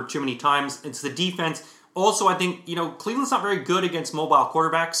their number too many times. It's the defense. Also, I think, Cleveland's not very good against mobile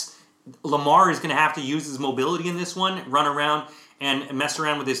quarterbacks. Lamar is going to have to use his mobility in this one, run around and mess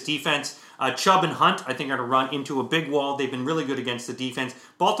around with his defense. Chubb and Hunt, I think, are going to run into a big wall. They've been really good against the defense.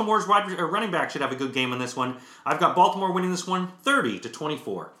 Baltimore's running back should have a good game in this one. I've got Baltimore winning this one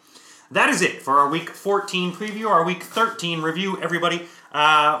 30-24. That is it for our Week 14 preview, our Week 13 review, everybody.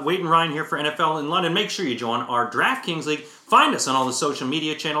 Wade and Ryan here for NFL in London. Make sure you join our DraftKings League. Find us on all the social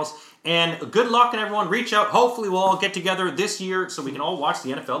media channels. And good luck, and everyone. Reach out. Hopefully we'll all get together this year so we can all watch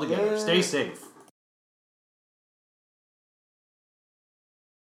the NFL together. Stay safe.